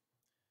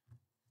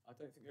 I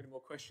don't think there are any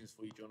more questions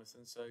for you,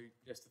 Jonathan. So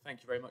just to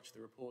thank you very much for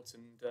the report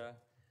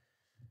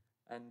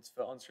and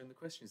for answering the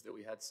questions that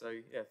we had. So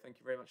yeah, thank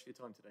you very much for your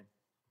time today.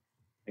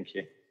 Thank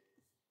you.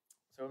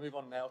 So we'll move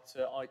on now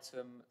to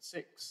item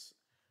 6.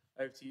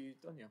 Over to you,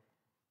 Donya.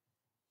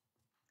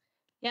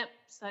 Yep,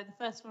 so the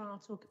first one I'll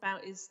talk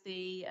about is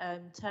the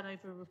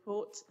turnover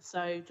report.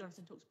 So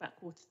Jonathan talked about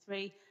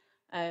Q3.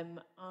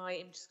 I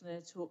am just going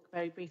to talk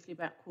very briefly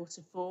about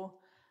Q4.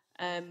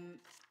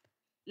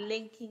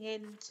 Linking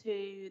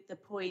into the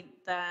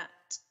point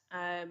that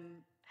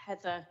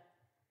Heather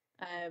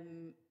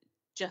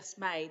just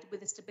made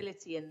with a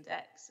stability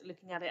index,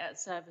 looking at it at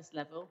service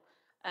level,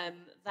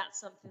 that's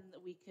something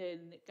that we can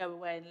go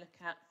away and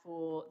look at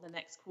for the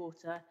next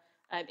quarter.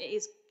 It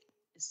is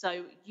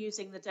so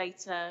using the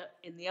data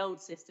in the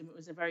old system, it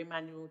was a very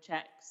manual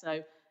check.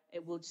 So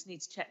it will just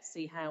need to check to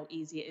see how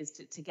easy it is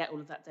to get all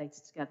of that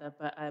data together.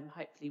 But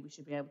hopefully we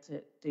should be able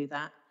to do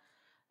that.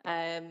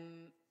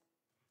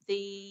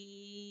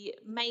 The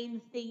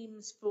main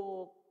themes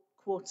for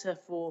quarter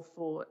four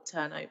for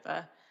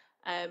turnover,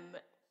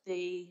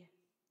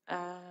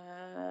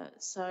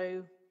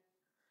 so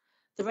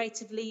the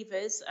rate of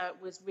leavers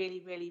was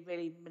really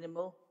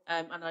minimal,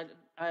 and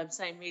I'm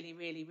saying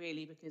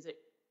really because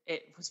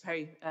it was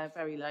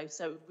very low.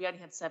 So we only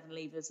had 7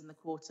 leavers in the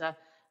quarter,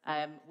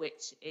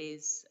 which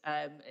is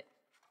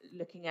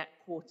looking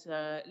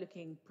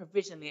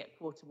provisionally at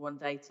quarter one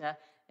data.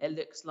 It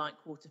looks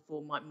like quarter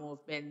four might more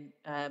have been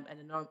an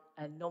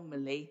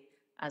anomaly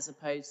as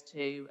opposed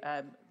to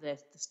the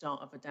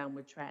start of a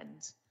downward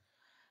trend.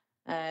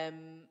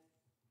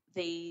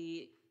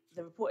 The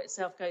report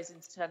itself goes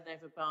into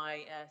turnover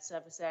by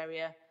service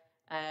area,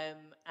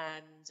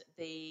 and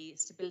the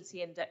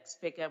stability index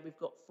figure we've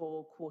got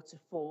for quarter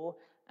four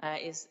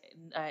has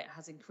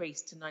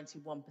increased to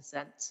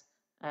 91%.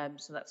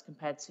 So that's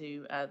compared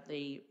to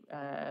the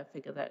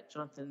figure that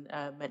Jonathan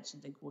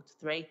mentioned in quarter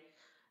three.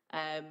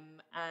 And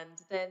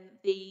then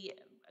the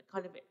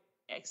kind of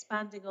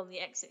expanding on the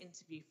exit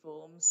interview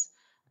forms.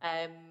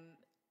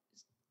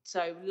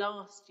 So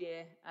last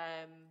year,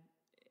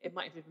 it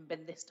might have even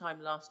been this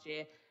time last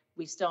year,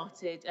 we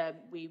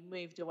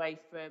moved away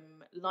from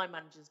line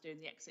managers doing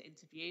the exit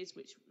interviews,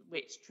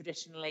 which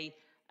traditionally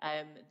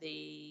how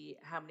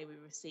many we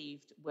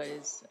received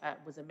was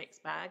a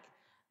mixed bag.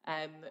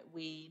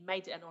 We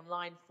made it an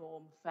online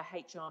form for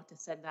HR to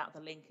send out the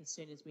link as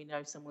soon as we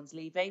know someone's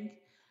leaving.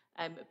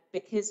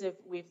 Because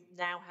we've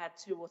now had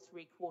 2 or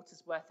 3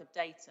 quarters worth of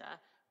data,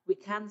 we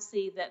can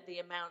see that the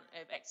amount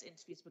of exit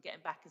interviews we're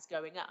getting back is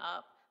going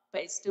up,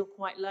 but it's still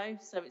quite low.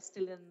 So it's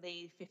still in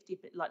the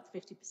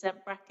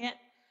 50% bracket.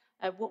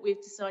 What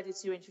we've decided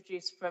to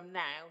introduce from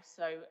now,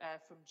 so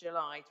from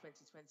July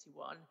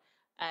 2021,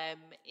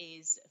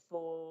 is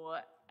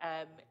for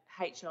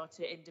HR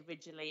to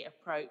individually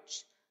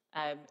approach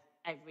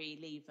every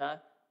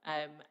leaver,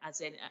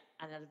 as in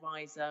an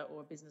advisor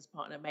or a business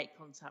partner, make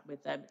contact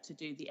with them to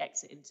do the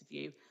exit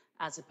interview,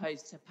 as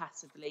opposed to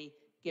passively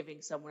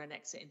giving someone an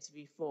exit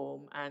interview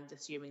form and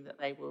assuming that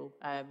they will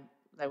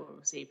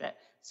receive it.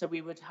 So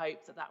we would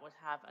hope that would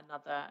have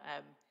another,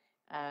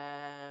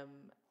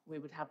 we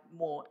would have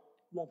more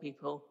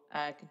people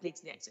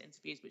completing the exit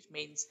interviews, which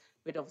means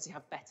we'd obviously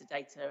have better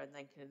data and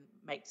then can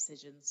make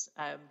decisions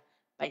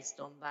based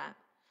on that.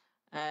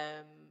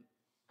 And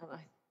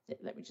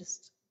let me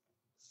just.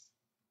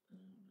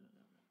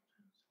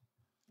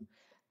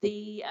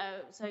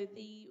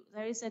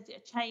 There is a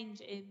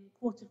change in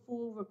quarter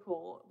four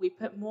report. We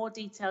put more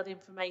detailed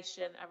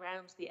information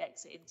around the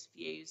exit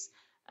interviews,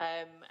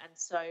 and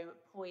so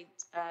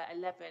point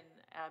 11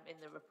 in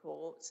the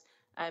report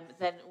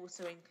then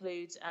also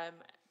includes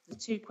the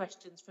 2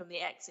 questions from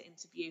the exit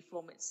interview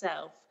form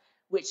itself,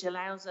 which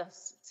allows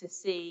us to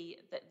see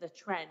the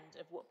trend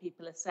of what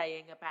people are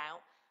saying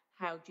about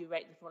how do you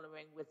rate the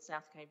following with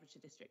South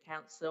Cambridgeshire District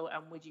Council,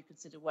 and would you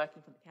consider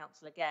working for the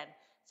council again?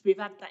 So we've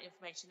added that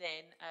information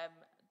in.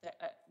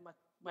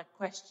 My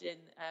question,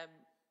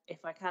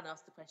 if I can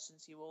ask the question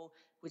to you all,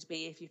 would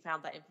be if you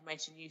found that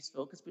information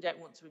useful, because we don't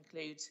want to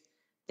include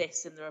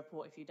this in the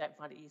report if you don't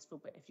find it useful,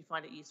 but if you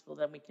find it useful,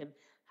 then we can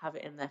have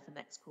it in there for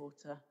next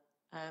quarter.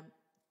 And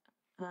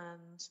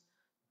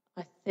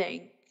I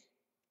think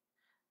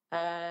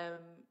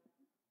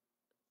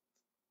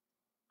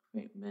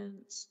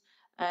recruitment.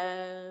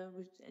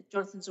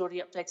 Jonathan's already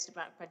updated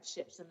about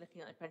apprenticeships and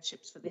looking at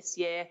apprenticeships for this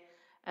year.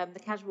 The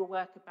Casual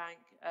Worker Bank,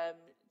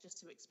 just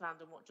to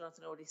expand on what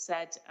Jonathan already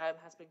said,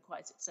 has been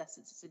quite a success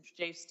since it's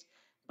introduced.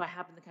 By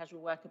having the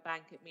Casual Worker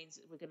Bank, it means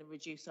that we're going to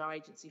reduce our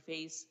agency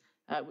fees,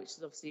 which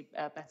is obviously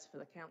better for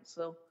the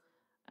council.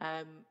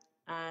 And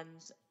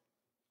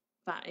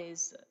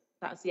that's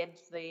the end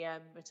of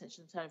the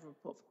retention and turnover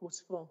report for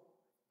quarter four.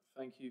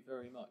 Thank you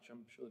very much.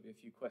 I'm sure there'll be a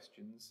few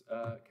questions.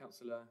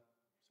 Councillor,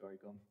 sorry,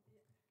 go on.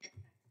 Page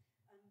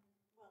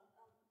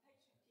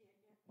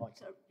 58.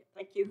 So,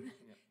 thank you.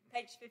 Yeah.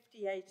 Page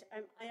 58.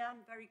 I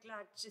am very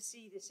glad to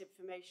see this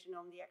information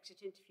on the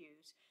exit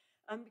interviews,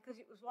 because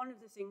it was one of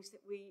the things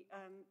that we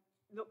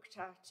looked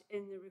at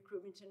in the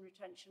Recruitment and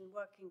Retention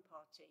Working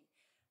Party.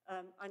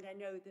 And I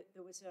know that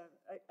there was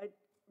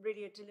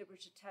really a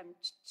deliberate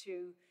attempt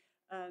to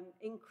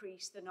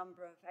increase the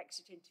number of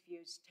exit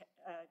interviews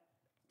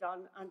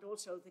done, and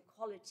also the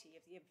quality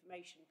of the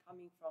information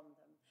coming from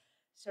them.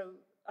 So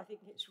I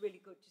think it's really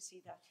good to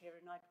see that here,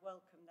 and I'd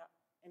welcome that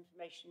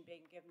information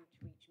being given to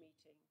each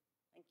meeting.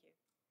 Thank you.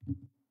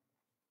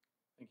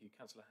 Thank you.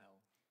 Councillor Howell.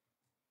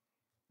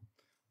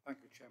 Thank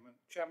you, Chairman.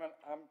 Chairman,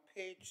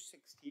 page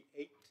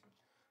 68,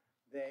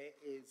 there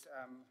is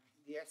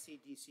the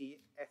SCDC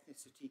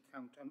ethnicity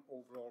count and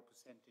overall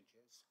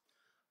percentages.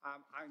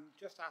 I'm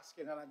just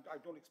asking, and I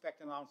don't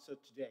expect an answer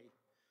today,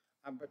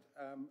 But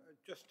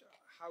just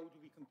how do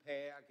we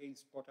compare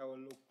against what our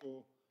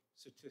local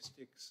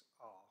statistics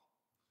are?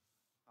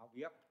 Are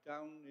we up,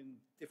 down,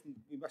 in different?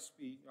 We must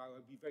be. I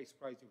would be very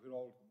surprised if we're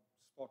all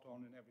spot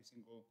on in every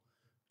single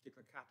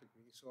particular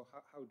category. So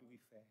how do we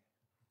fare?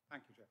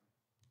 Thank you, Chairman.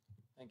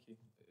 Thank you.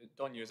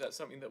 Donya, is that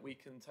something that we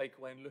can take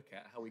away and look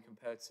at, how we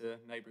compare to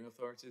neighbouring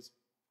authorities?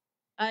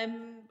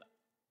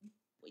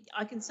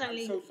 I can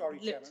certainly look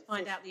to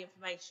find out the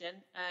information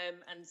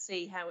and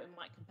see how it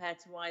might compare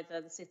to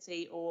either the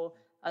city or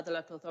other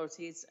local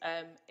authorities.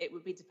 It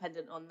would be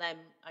dependent on them,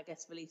 I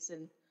guess,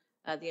 releasing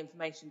the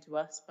information to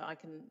us, but I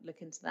can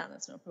look into that.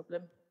 That's not a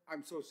problem.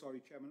 I'm so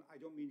sorry, Chairman. I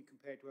don't mean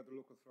compared to other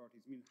local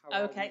authorities. I mean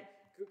how okay.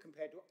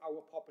 Compared to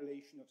our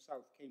population of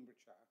South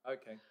Cambridgeshire.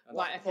 Okay.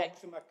 Right, okay.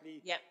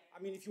 Approximately. Yeah.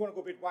 I mean, if you want to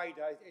go a bit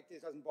wider,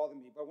 it doesn't bother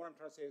me. But what I'm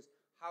trying to say is,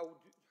 how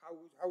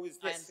is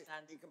this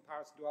in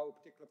comparison to our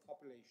particular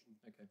population?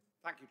 Okay.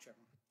 Thank you,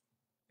 Chairman.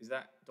 Is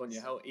that,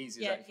 Donya, how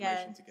easy is that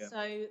information to get?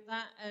 So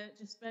that,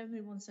 just bear with me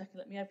 1 second.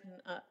 Let me open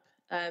it up.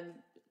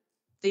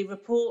 The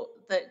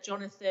report that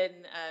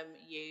Jonathan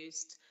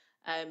used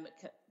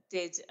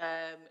did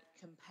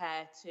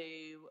compare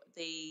to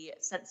the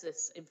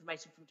census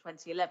information from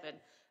 2011.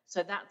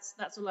 So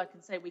that's all I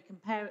can say. We can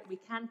compare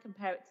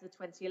it to the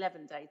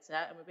 2011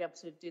 data, and we'll be able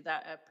to do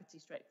that pretty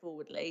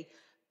straightforwardly.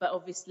 But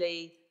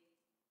obviously,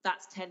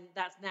 that's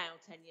now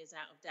 10 years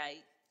out of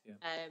date. Yeah.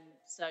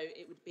 So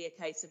it would be a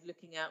case of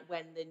looking at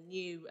when the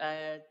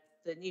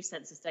new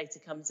census data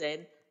comes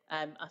in,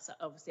 us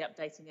obviously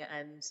updating it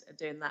and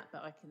doing that.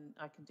 But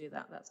I can do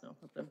that. That's not a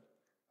problem.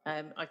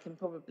 I can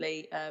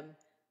probably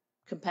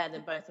compare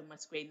them both on my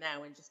screen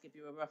now and just give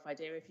you a rough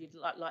idea if you'd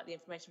like the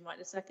information right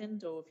this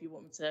second, or if you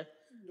want me to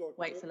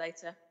wait for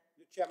later.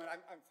 Chairman,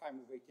 I'm fine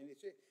with waiting.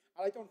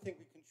 I don't think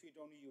we should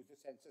only use the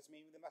census. I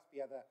mean, there must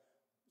be other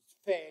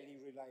fairly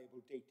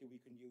reliable data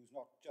we can use,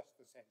 not just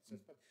the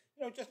census. But,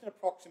 just an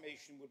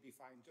approximation would be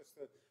fine, just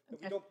that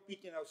we don't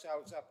beating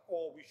ourselves up,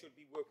 or we should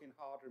be working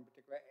harder in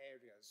particular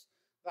areas.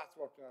 That's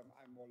what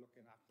I'm more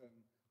looking at than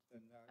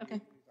okay.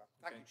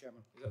 Thank you,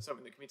 Chairman. Is that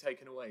something that can be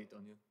taken away,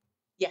 Donya?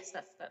 Yes,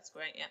 that's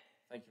great, yeah.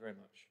 Thank you very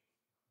much.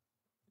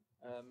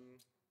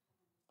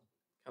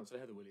 Councillor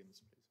Heather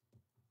Williams, please.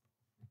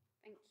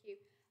 Thank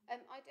you.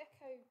 I'd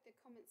echo the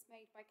comments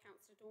made by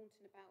Councillor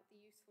Daunton about the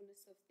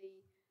usefulness of the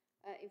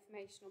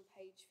information on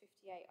page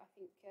 58. I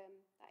think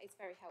that is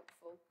very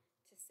helpful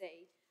to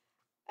see.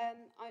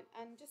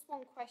 And just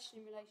one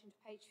question in relation to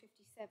page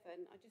 57.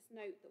 I just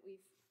note that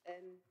we've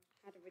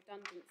had a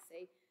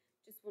redundancy.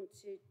 Just want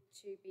to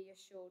be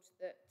assured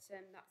that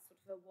that's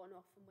sort of a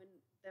one-off, and when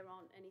there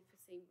aren't any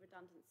foreseen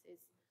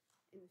redundancies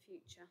in the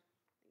future.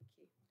 Thank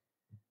you.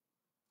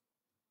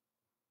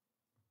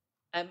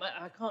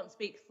 I can't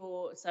speak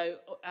for, so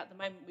at the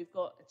moment we've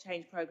got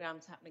change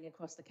programmes happening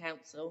across the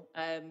council,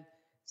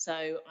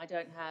 so I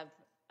don't have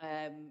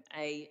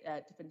a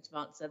definitive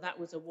answer. That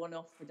was a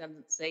one-off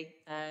redundancy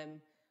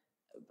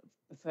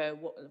for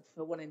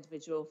one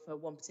individual for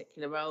one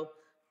particular role.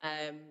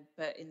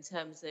 But in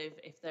terms of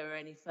if there are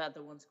any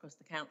further ones across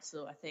the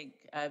council, I think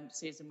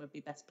Susan would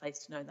be best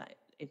placed to know that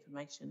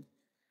information.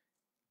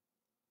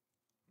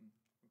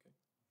 Okay,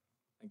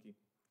 thank you.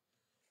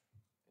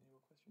 Any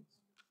more questions?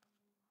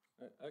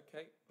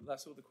 Okay, well,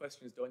 that's all the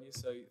questions, Donya.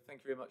 So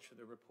thank you very much for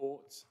the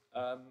report.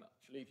 I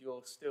believe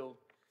you're still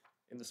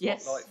in the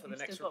spotlight for the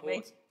next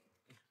report.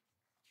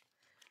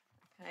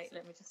 Okay,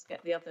 let me just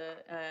get the other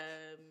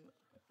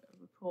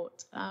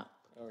report up.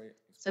 All right.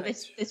 So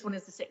this one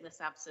is the sickness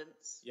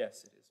absence.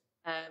 Yes, it is.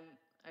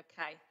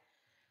 Okay.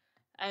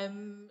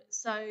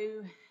 So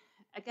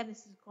again,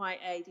 this is quite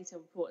a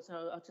detailed report,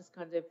 so I'll just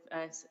kind of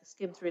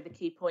skim through the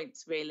key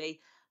points really.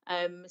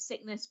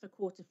 Sickness for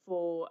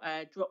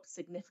Q4 dropped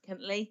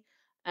significantly.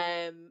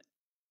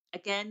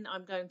 Again,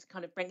 I'm going to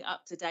kind of bring it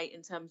up to date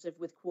in terms of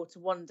with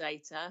Q1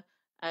 data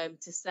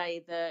to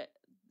say that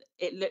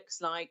it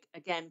looks like,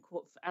 again,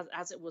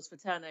 as it was for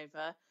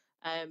turnover,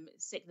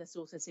 sickness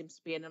also seems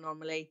to be an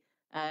anomaly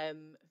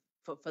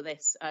for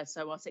this.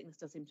 So our sickness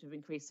does seem to have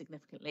increased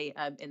significantly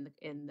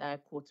in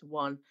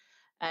Q1.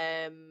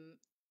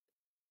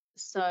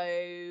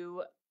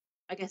 So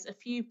I guess a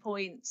few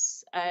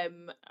points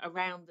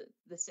around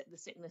the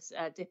sickness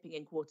dipping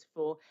in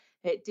Q4.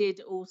 It did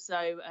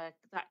also,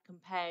 that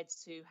compared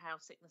to how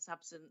sickness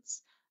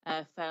absence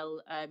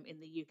fell in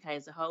the UK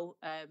as a whole.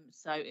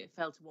 So it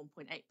fell to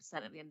 1.8%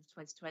 at the end of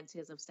 2020,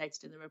 as I've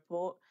stated in the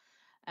report.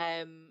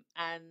 And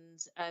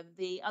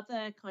the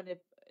other kind of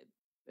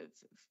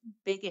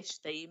biggish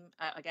theme,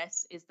 I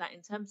guess, is that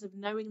in terms of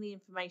knowing the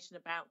information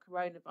about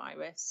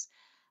coronavirus,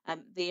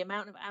 the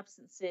amount of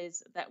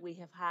absences that we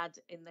have had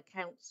in the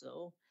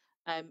council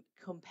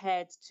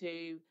compared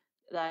to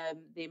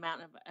the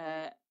amount of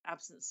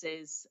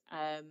absences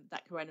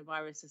that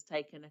coronavirus has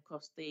taken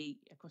across the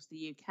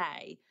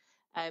UK,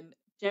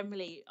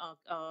 generally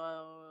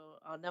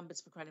our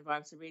numbers for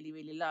coronavirus are really,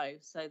 really low.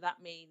 So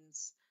that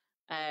means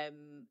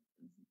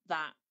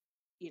that,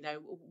 you know,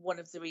 one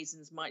of the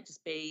reasons might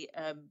just be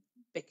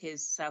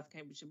because South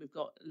Cambridgeshire, we've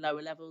got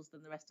lower levels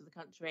than the rest of the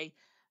country.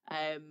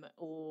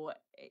 or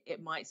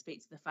it might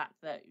speak to the fact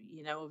that,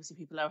 you know, obviously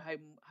people are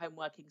home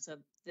working, so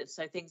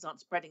things aren't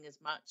spreading as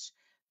much.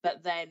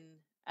 But then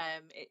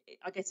I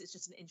guess it's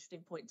just an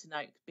interesting point to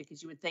note,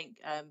 because you would think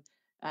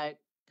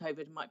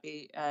COVID might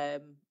be,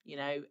 you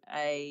know,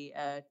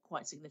 a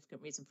quite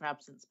significant reason for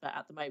absence, but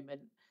at the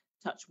moment,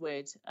 touch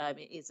wood,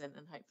 it isn't,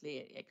 and hopefully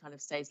it kind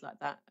of stays like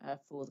that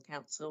for the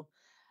council.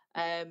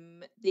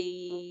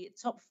 The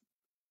top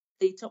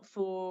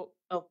four.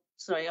 Oh,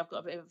 sorry, I've got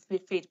a bit of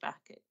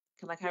feedback.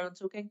 Can I carry on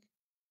talking?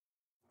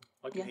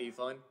 I can hear you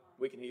fine.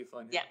 We can hear you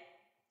fine. Yeah.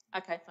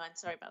 Okay, fine.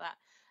 Sorry about that.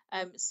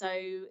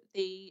 So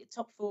the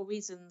top four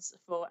reasons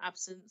for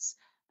absence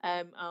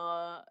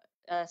are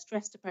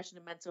stress, depression,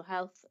 and mental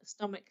health,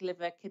 stomach,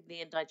 liver,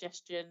 kidney, and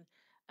digestion,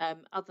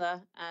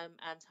 other,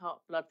 and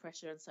heart, blood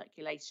pressure, and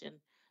circulation.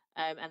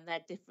 And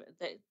they're different.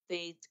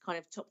 The kind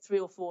of top 3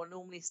 or 4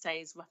 normally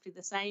stays roughly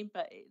the same,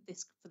 but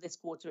for this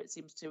quarter it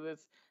seems to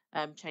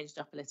have changed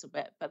up a little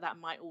bit. But that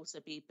might also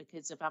be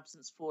because of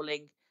absence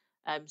falling,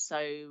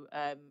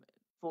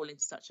 falling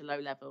to such a low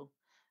level.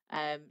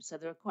 So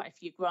there are quite a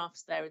few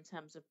graphs there in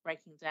terms of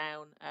breaking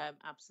down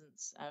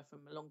absence from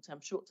a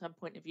long-term, short-term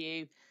point of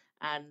view,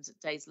 and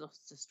days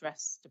lost to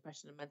stress,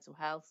 depression, and mental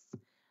health.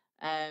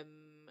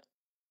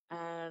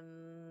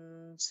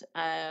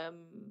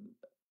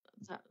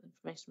 That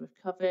information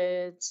we've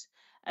covered.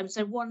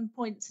 So one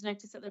point to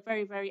notice at the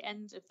very, very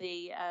end of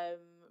the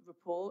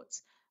report,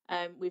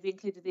 we've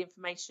included the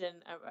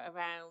information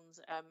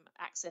around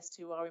access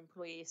to our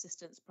employee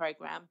assistance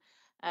programme.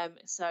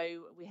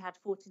 So we had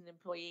 14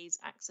 employees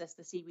access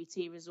the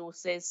CBT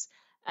resources,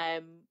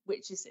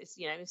 which is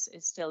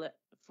still at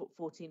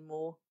 14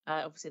 more,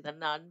 obviously, than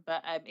none,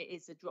 but it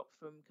is a drop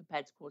from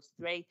compared to quarter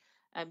 3.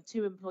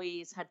 2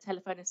 employees had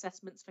telephone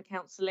assessments for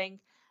counselling,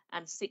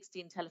 and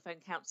 16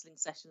 telephone counselling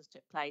sessions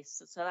took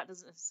place. So that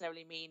doesn't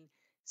necessarily mean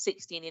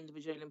 16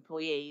 individual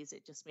employees,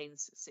 it just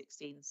means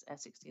 16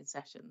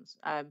 sessions.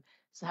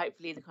 So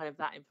hopefully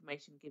that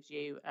information gives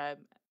you a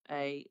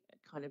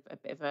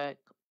bit of a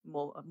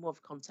more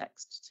of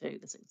context to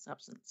the sickness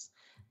absence.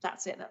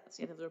 That's it. That's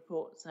the end of the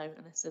report. So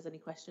unless there's any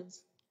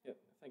questions. Yep,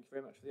 thank you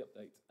very much for the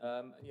update.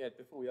 And yeah,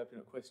 before we open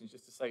up questions,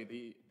 just to say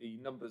the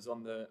numbers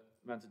on the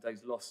amount of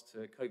days lost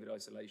to COVID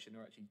isolation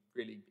are actually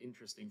really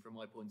interesting from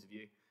my point of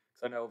view,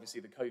 because I know obviously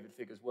the COVID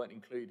figures weren't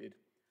included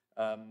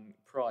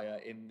prior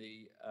in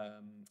the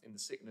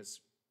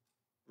sickness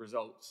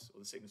results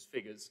or the sickness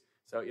figures.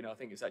 So I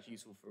think it's actually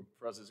useful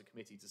for us as a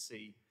committee to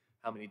see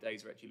how many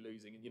days we're actually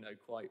losing, and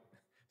quite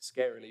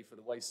scarily for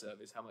the waste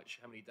service, how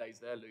many days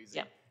they're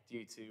losing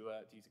due to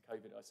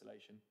COVID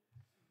isolation.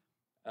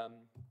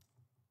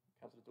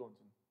 Councillor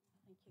Dorrington.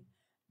 Thank you.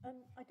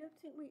 I don't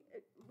think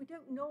we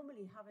don't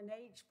normally have an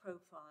age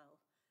profile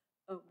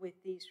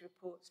with these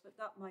reports, but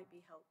that might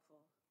be helpful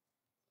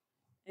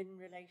in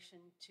relation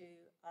to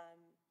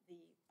the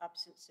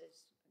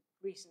absences,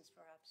 reasons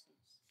for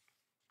absence.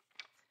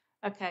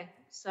 Okay,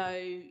 so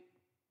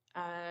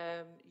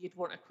you'd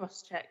want a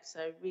cross-check,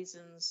 so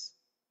reasons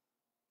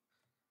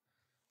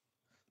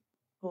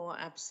for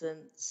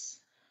absence,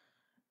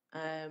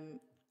 and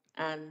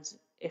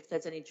if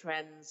there's any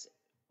trends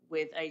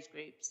with age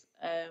groups.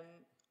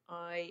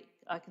 I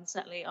can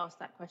certainly ask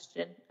that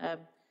question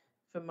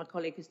from my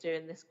colleague who's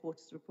doing this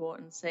quarter's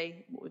report and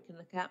see what we can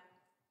look at.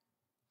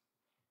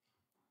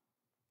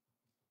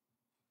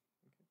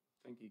 Okay.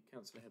 Thank you.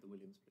 Councillor Heather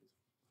Williams, please.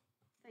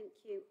 Thank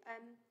you.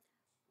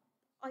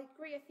 I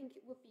agree. I think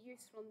it would be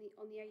useful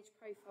on the age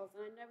profiles,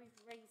 and I know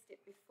we've raised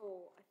it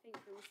before. I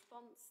think the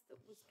response that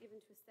was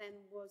given to us then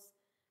was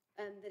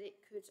that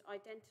it could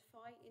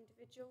identify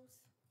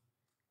individuals,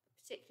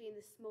 particularly in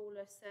the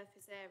smaller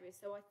surface areas.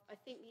 So I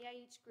think the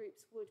age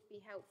groups would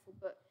be helpful,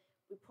 but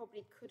we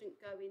probably couldn't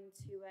go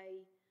into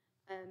a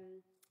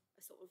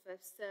sort of a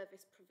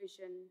service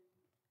provision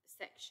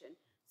section.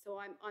 So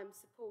I'm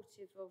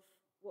supportive of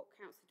what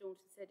Councillor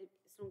Daunton said,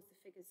 as long as the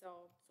figures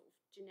are sort of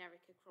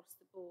generic across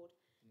the board.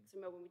 Because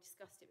I remember when we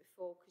discussed it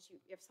before, because you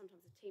have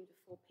sometimes a team of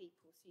 4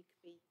 people, so you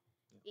could be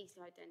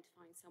easily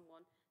identifying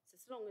someone.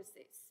 So as long as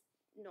it's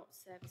not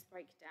service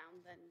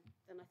breakdown, then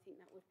I think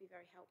that would be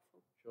very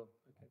helpful. Sure.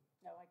 Okay.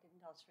 No, I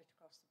didn't answer it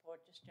across the board,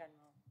 just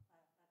general.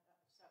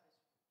 Service,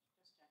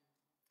 just general.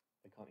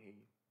 I can't hear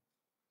you.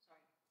 Sorry.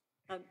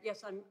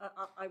 Yes,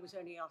 I was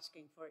only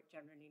asking for it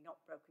generally, not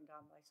broken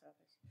down by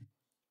service.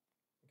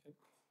 Okay.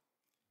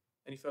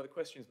 Any further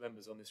questions,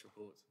 members, on this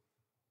report?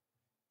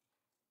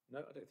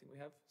 No, I don't think we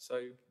have.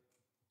 So,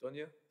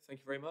 Donia,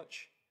 thank you very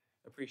much.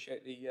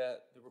 Appreciate the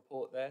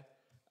report there.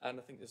 And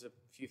I think there's a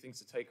few things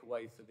to take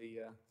away for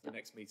the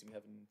next meeting we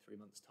have in 3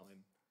 months'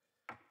 time.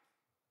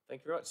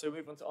 Thank you very much. So we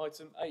move on to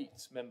item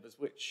 8, members,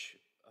 which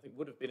I think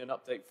would have been an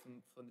update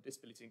from the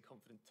Disability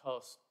Confident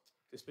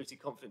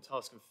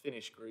Task and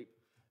Finish group,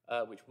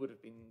 which would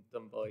have been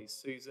done by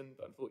Susan,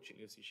 but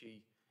unfortunately, obviously,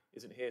 she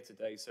isn't here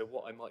today. So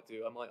what I might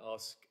do, I might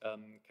ask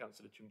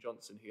Councillor Jim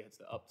Johnson, who heads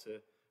that up, to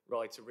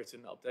write a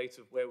written update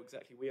of where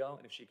exactly we are,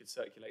 and if she could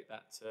circulate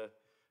that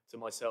to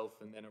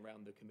myself and then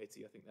around the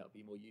committee, I think that would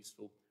be more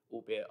useful,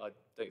 albeit I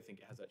don't think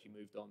it has actually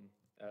moved on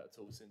at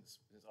all since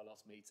our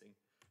last meeting.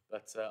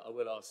 But I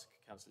will ask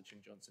Councillor Chung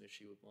Johnson if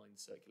she would mind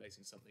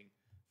circulating something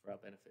for our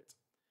benefit.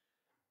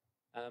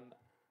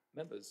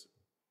 Members,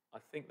 I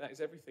think that is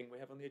everything we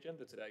have on the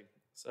agenda today.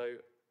 So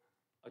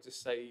I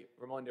just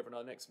remind everyone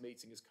our next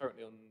meeting is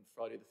currently on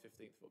Friday the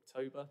 15th of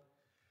October.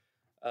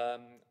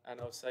 And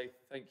I'll say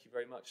thank you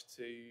very much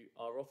to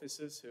our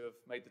officers who have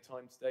made the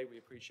time today. We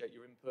appreciate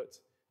your input,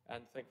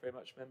 and thank you very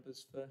much,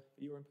 members, for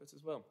your input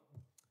as well.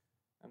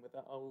 And with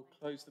that, I will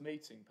close the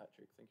meeting,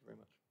 Patrick. Thank you.